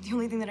looking. The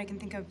only thing that I can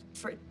think of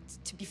for it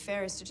to be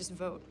fair is to just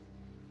vote.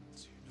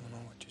 You don't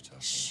know what you're talking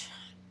Shh.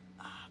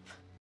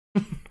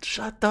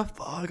 Shut the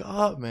fuck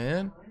up,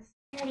 man.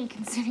 I already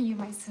consider you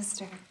my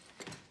sister.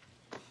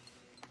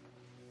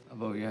 I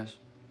vote yes.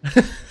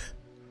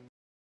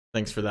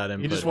 Thanks for that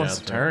input. He just wants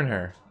to Jasper. turn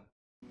her.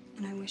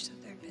 And I wish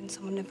that there had been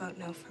someone to vote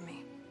no for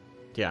me.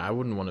 Yeah, I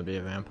wouldn't want to be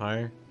a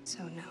vampire.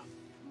 So no.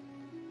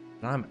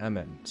 I'm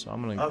Emmett, so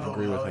I'm gonna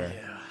agree with her.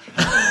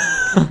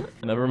 Yeah.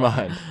 Never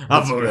mind. I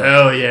vote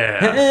hell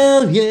yeah.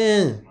 Hell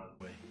yeah.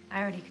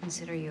 I already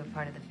consider you a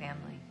part of the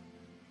family.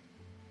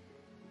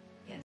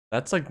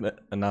 That's like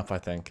enough, I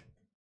think.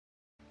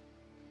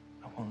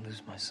 I won't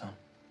lose my son.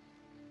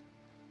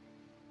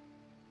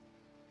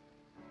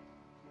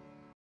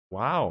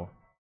 Wow.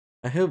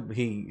 I hope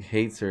he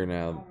hates her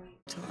now.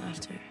 Till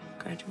after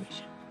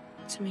graduation.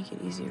 To make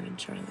it easier on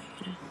Charlie,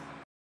 you know?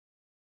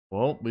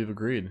 Well, we've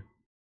agreed.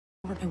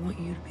 I want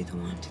you to be the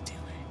one to do it.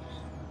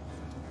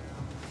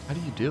 How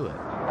do you do it?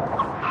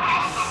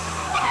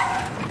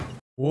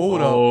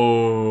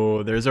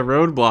 Whoa, there's a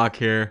roadblock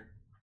here.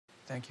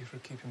 Thank you for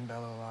keeping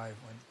Bella alive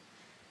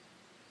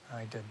when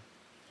I did.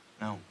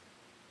 No.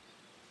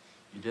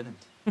 You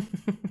didn't.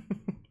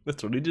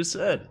 That's what he just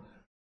said.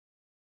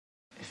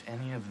 If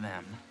any of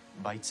them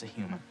bites a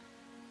human,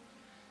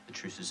 the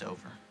truce is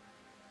over.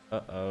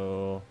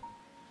 Uh-oh.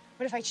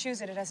 What if I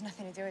choose it? It has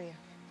nothing to do with you.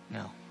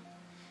 No.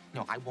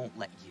 No, I won't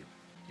let you.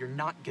 You're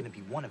not gonna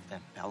be one of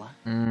them, Bella.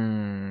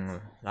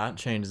 That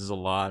changes a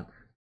lot.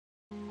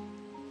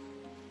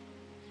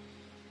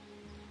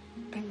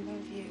 I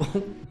love you.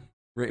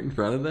 Right in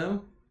front of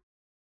them?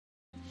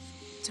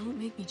 Don't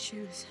make me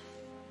choose.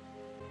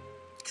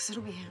 Because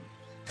it'll be him.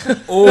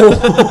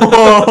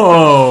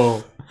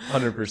 Oh!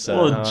 100%.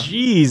 Well,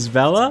 jeez,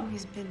 Bella. It's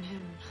always been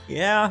him.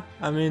 Yeah,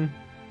 I mean,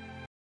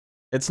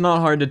 it's not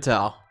hard to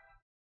tell.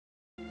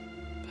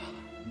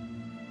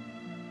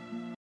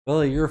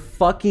 Bella, you're a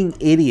fucking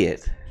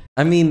idiot.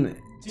 I mean,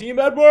 Team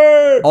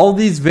Edward! all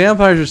these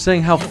vampires are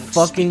saying how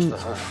fucking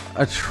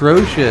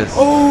atrocious.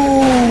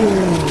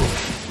 Oh!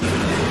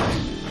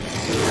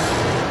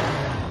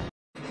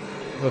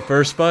 The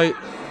first fight.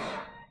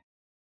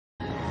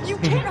 You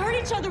can't hurt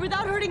each other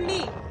without hurting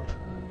me.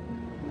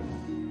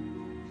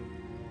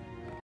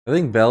 I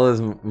think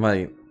Bella's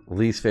my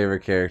least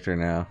favorite character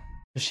now.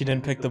 She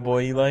didn't pick the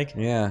boy you like?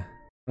 Yeah.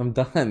 I'm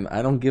done.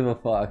 I don't give a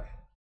fuck.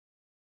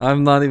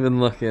 I'm not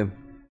even looking.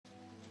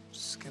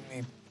 Just give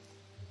me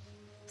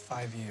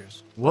 5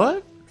 years.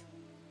 What?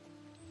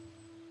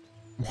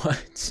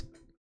 What?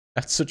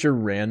 That's such a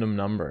random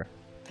number.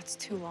 That's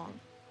too long.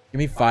 Give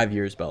me 5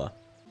 years, Bella.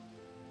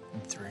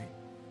 3.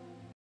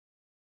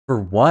 For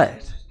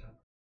what?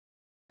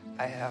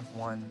 I have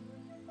one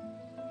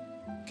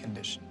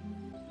condition.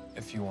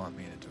 If you want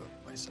me to do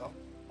it myself.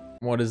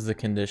 What is the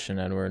condition,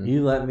 Edward?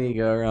 You let me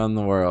go around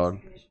the world.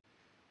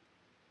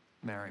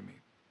 Marry me,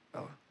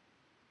 Bella.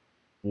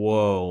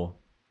 Whoa.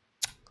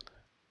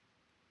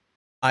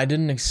 I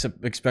didn't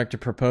expect a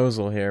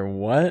proposal here.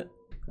 What?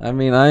 I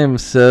mean, I am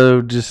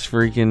so just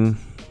freaking...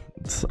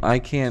 I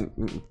can't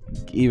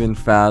even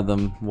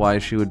fathom why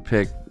she would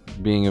pick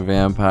being a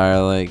vampire.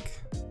 Like,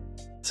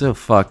 so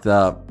fucked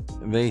up.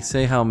 They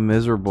say how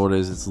miserable it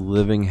is. It's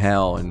living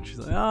hell. And she's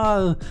like,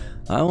 oh,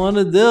 I want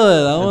to do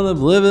it. I want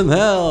to live in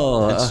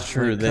hell. It's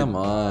true. Like, come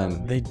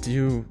on. They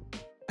do.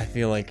 I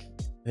feel like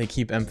they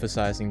keep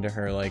emphasizing to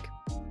her, like,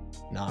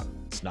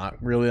 it's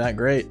not really that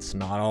great. It's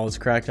not all it's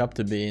cracked up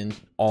to be, and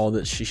all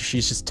that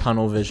she's just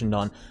tunnel visioned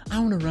on. I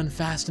want to run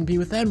fast and be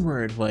with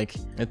Edward. Like,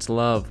 it's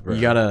love, bro.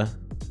 You gotta.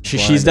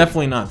 She's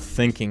definitely not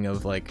thinking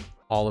of like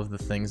all of the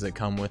things that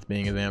come with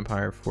being a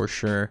vampire for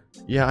sure.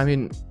 Yeah, I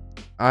mean,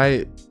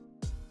 I'm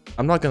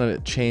not gonna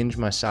change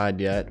my side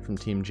yet from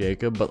Team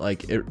Jacob, but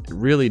like it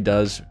really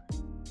does.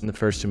 In the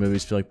first two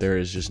movies, feel like there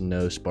is just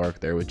no spark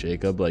there with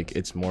Jacob. Like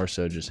it's more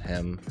so just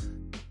him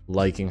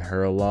liking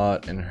her a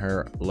lot and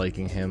her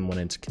liking him when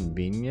it's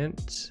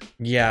convenient.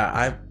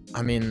 Yeah,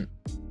 I mean,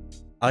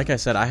 like I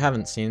said, I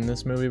haven't seen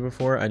this movie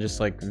before. I just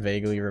like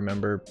vaguely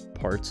remember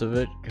parts of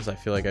it because I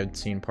feel like I'd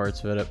seen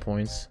parts of it at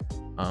points.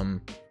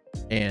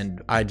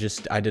 And I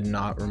did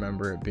not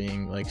remember it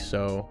being like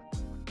so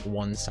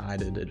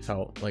one-sided. It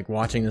felt like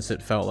watching this,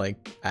 it felt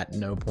like at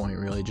no point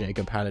really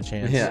Jacob had a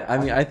chance. Yeah, I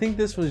mean, I think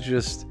this was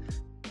just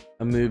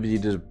a movie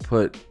to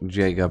put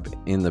Jacob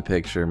in the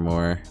picture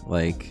more.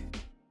 Like,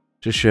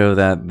 to show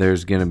that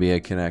there's going to be a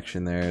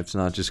connection there. It's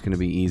not just going to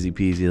be easy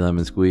peasy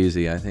lemon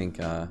squeezy. I think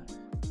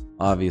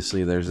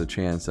obviously there's a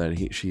chance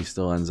that she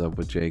still ends up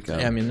with Jacob.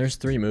 Yeah, I mean, there's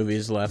 3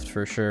 movies left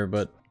for sure,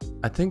 but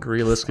I think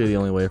realistically the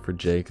only way for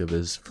Jacob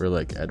is for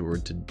like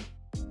Edward to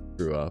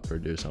screw up or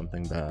do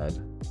something bad.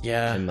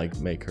 Yeah. And like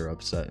make her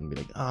upset and be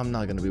like, oh, I'm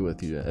not gonna be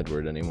with you,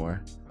 Edward,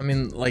 anymore. I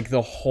mean, like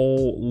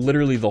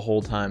literally the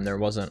whole time, there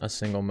wasn't a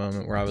single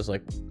moment where I was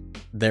like,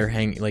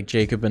 like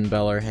Jacob and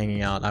Bella are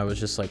hanging out. I was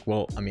just like,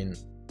 well, I mean,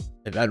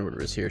 if Edward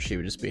was here, she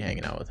would just be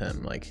hanging out with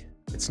him. Like,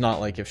 it's not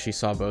like if she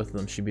saw both of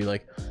them, she'd be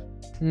like,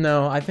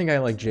 no, I think I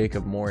like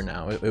Jacob more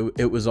now.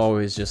 It was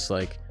always just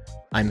like,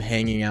 I'm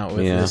hanging out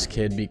with this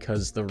kid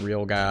because the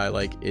real guy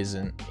like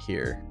isn't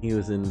here. He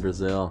was in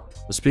Brazil.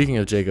 Well, speaking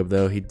of Jacob,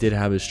 though, he did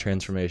have his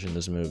transformation in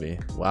this movie.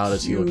 Wow,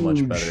 does he look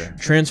much better?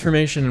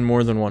 Transformation in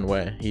more than one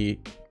way. He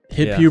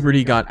hit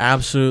puberty, got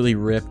absolutely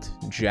ripped,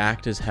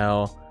 jacked as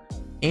hell,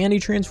 and he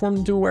transformed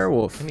into a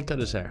werewolf. And he cut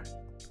his hair.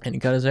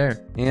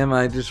 And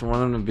I just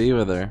want him to be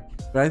with her.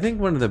 But I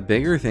think one of the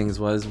bigger things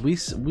was we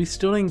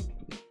still didn't.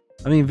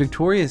 I mean,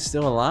 Victoria's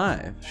still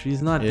alive.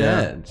 She's not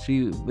dead.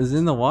 She was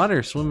in the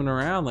water swimming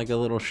around like a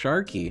little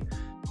sharky.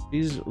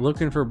 She's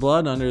looking for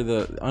blood under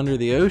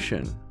the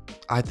ocean.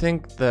 I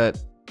think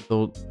that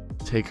they'll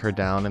take her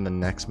down in the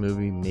next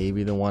movie,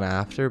 maybe the one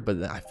after,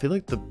 but I feel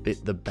like the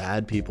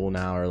bad people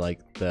now are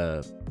like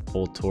the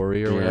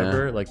Volturi or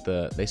whatever. Like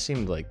they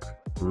seemed like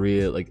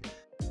real, like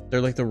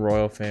they're like the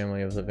royal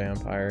family of the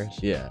vampires.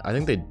 Yeah, I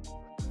think they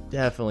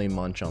definitely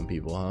munch on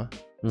people, huh?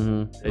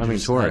 Mm-hmm. I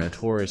mean,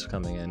 tourists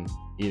coming in,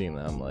 eating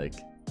them. Like,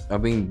 I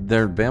mean,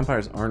 their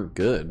vampires aren't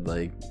good.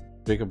 Like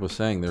Jacob was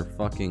saying, they're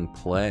fucking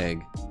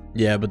plague.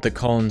 Yeah, but the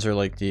Cullens are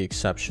like the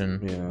exception.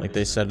 Yeah. Like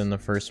they said in the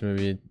first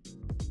movie,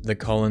 the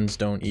Cullens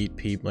don't eat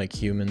people like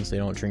humans. They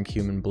don't drink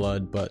human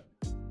blood, but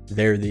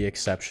they're the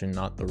exception,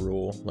 not the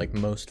rule. Like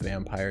most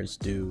vampires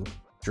do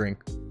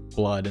drink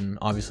blood, and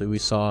obviously we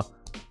saw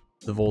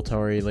the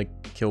Volturi like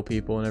kill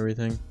people and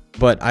everything.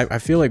 But I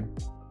feel like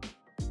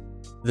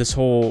this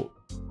whole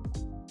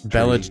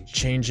Bella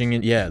changing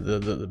it,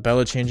 the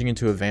Bella changing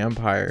into a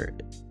vampire,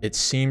 it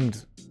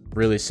seemed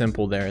really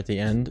simple there at the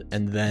end,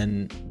 and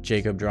then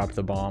Jacob dropped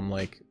the bomb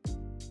like,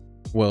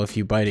 well, if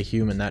you bite a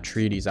human, that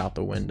treaty's out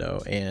the window.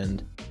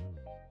 And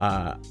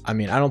I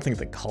mean, I don't think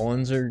the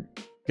Cullens are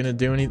gonna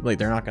do anything. Like,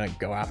 they're not gonna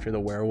go after the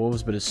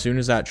werewolves, but as soon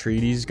as that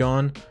treaty's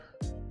gone,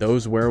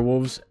 those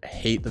werewolves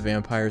hate the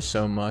vampires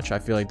so much. I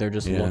feel like they're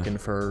just looking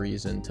for a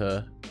reason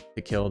to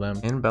kill them.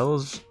 And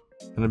Bella's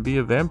gonna be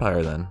a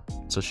vampire then,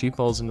 so she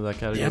falls into that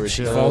category. Yeah,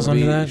 she falls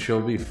under that.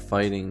 She'll be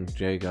fighting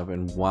Jacob,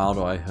 and wow,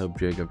 do I hope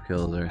Jacob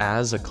kills her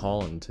as a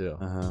Cullen too,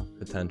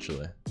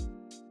 potentially,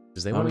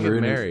 because they want to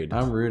get married.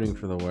 I'm rooting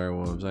for the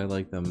werewolves. I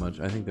like them much.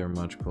 I think they're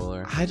much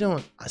cooler.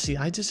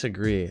 I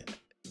disagree.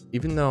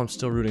 Even though I'm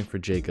still rooting for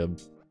Jacob,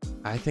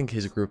 I think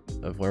his group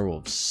of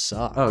werewolves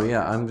suck. Oh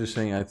yeah, I'm just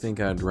saying. I think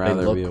I'd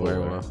rather be a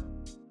werewolf.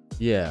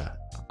 Yeah.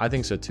 I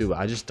think so too, but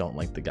I just don't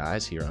like the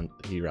guys he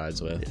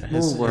rides with. Yeah,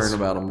 we'll learn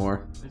about them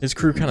more. His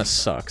crew kind of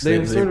sucks.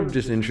 They sort of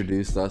just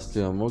introduced us to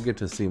him. We'll get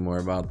to see more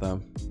about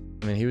them.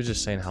 I mean, he was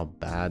just saying how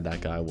bad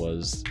that guy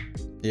was.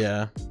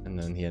 Yeah. And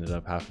then he ended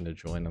up having to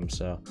join them,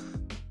 so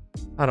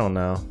I don't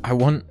know. I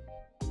want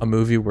a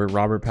movie where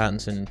Robert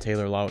Pattinson and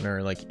Taylor Lautner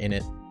are like in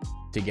it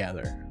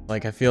together.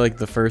 Like, I feel like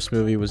the first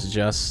movie was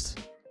just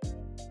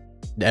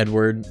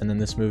Edward, and then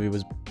this movie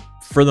was,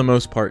 for the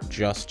most part,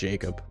 just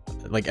Jacob.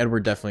 Like,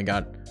 Edward definitely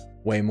got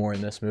way more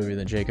in this movie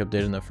than Jacob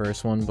did in the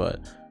first one, but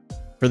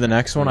for the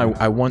next one,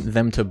 I want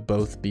them to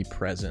both be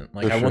present.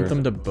 Like, I want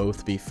them to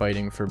both be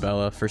fighting for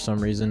Bella for some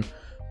reason.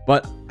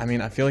 But I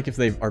mean, I feel like if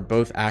they are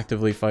both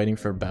actively fighting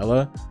for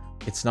Bella,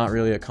 it's not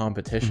really a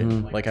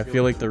competition. Like, I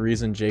feel like the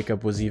reason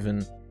Jacob was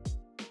even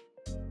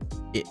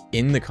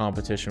in the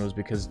competition was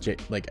because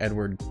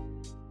Edward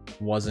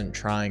wasn't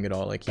trying at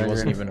all. Like, he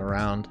wasn't even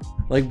around.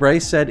 Like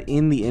Bryce said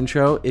in the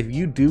intro, if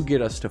you do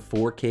get us to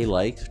 4K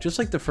likes, just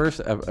like the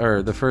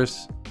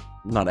first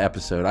not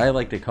episode, I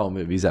like to call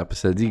movies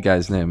episodes, you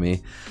guys know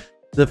me.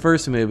 The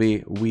first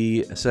movie,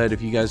 we said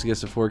if you guys get us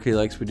to 4K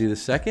likes, we do the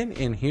second,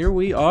 and here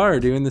we are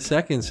doing the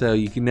second, so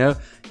you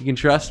can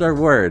trust our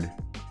word.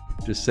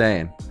 Just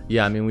saying.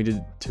 Yeah, I mean, we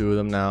did 2 of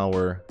them now.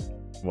 We're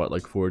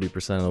like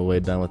 40% of the way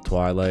done with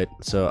Twilight,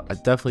 so I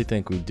definitely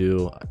think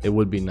it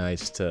would be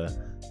nice to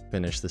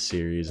finish the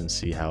series and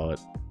see how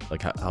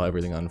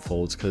everything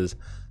unfolds, because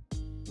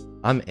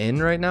I'm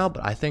in right now,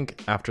 but I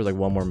think after like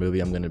one more movie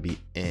I'm gonna be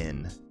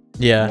in.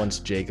 Yeah, once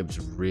Jacobs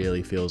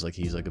really feels like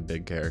he's like a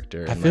big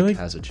character and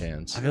has a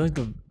chance. I feel like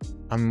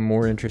I'm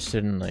more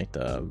interested in like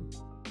the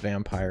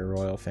vampire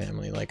royal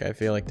family. Like, I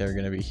feel like they're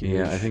gonna be huge.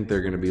 Yeah, I think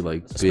they're gonna be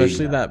like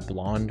especially big. That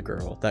blonde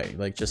girl that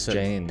like just said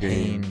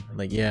Jane.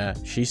 Like, yeah,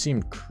 she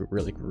seemed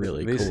really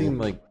cool. They seem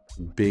like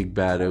big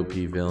bad OP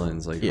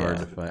villains, like hard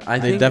to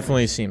fight. They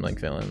definitely seem like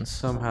villains.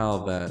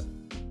 Somehow that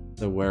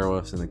the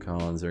werewolves and the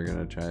Cullens are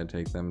gonna try to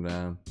take them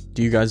down.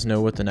 Do you guys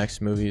know what the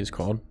next movie is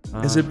called?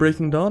 Is it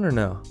Breaking Dawn or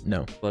no?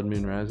 No. Blood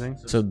Moon Rising.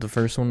 So the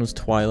first one was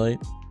Twilight.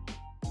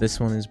 This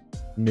one is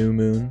New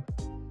Moon.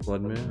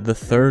 Blood moon. The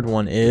third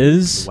one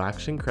is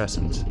Waxing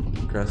crescent.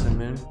 Crescent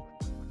moon.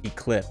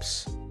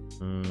 eclipse.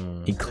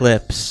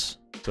 Eclipse.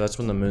 So that's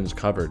when the moon's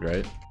covered,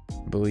 right?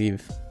 I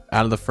believe.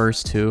 Out of the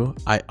first two,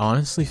 I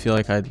honestly feel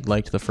like I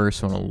liked the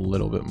first one a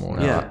little bit more.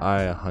 Yeah,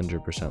 I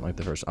 100% like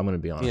the first. I'm gonna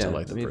be honest. Yeah, I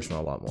like the first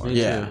one a lot more.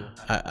 Yeah,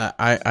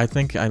 I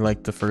think I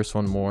liked the first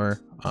one more.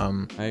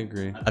 I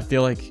agree. I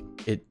feel like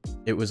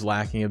it was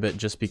lacking a bit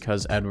just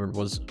because Edward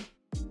was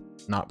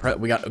not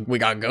we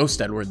got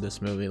Ghost Edward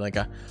this movie. Like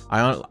I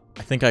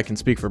think I can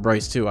speak for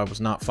Bryce too. I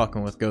was not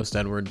fucking with Ghost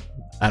Edward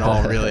at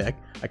all. Really,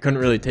 I couldn't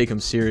really take him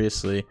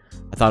seriously.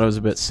 I thought it was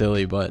a bit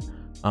silly, but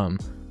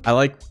I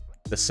like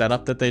the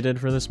setup that they did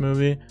for this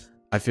movie.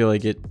 I feel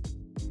like it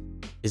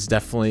is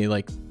definitely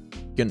like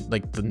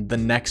the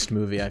next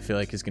movie I feel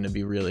like is going to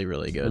be really,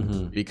 really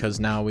good because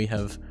now we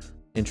have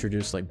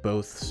introduced like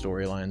both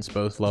storylines,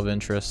 both love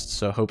interests.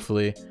 So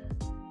hopefully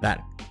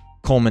that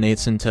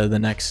culminates into the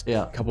next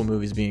couple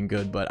movies being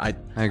good. But I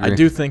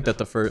do think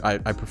that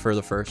I prefer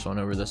the first one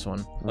over this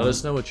one. Let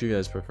us know what you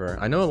guys prefer.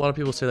 I know a lot of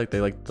people say like they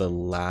like the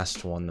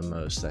last one the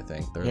most. I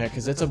think yeah,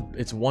 because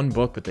it's one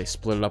book, but they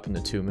split it up into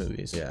two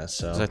movies. Yeah,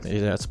 so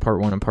that's part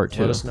one and part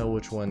two. Let us know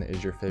which one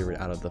is your favorite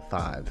out of the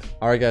 5.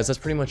 All right, guys, that's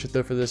pretty much it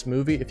though for this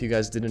movie. If you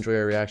guys did enjoy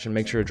our reaction,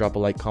 make sure to drop a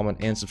like, comment,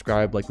 and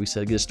subscribe. Like we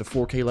said, get us to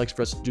 4K likes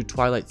for us to do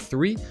Twilight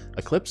 3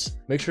 Eclipse.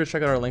 Make sure to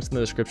check out our links in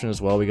the description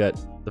as well. We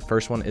got the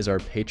first one is our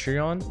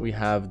Patreon. We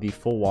have the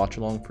full watch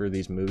along for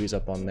these movies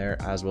up on there,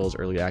 as well as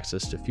early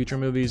access to future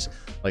movies.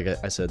 Like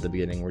I said at the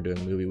beginning, we're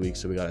doing movie week,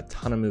 so we got a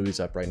ton of movies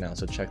up right now,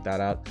 so check that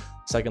out.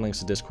 Second link's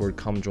to Discord.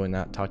 Come join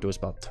that, talk to us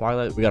about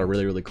Twilight. We got a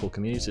really, really cool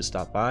community, so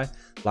stop by.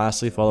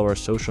 Lastly, follow our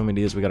social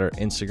medias. We got our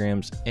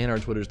Instagrams and our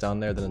Twitters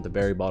down there. Then at the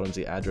very bottom is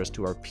the address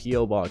to our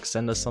PO box.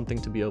 Send us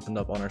something to be opened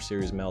up on our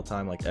series mail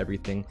time, like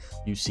everything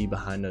you see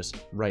behind us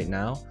right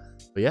now.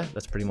 But yeah,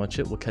 that's pretty much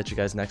it. We'll catch you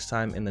guys next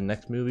time in the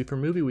next movie for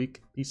movie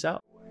week. Peace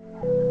out.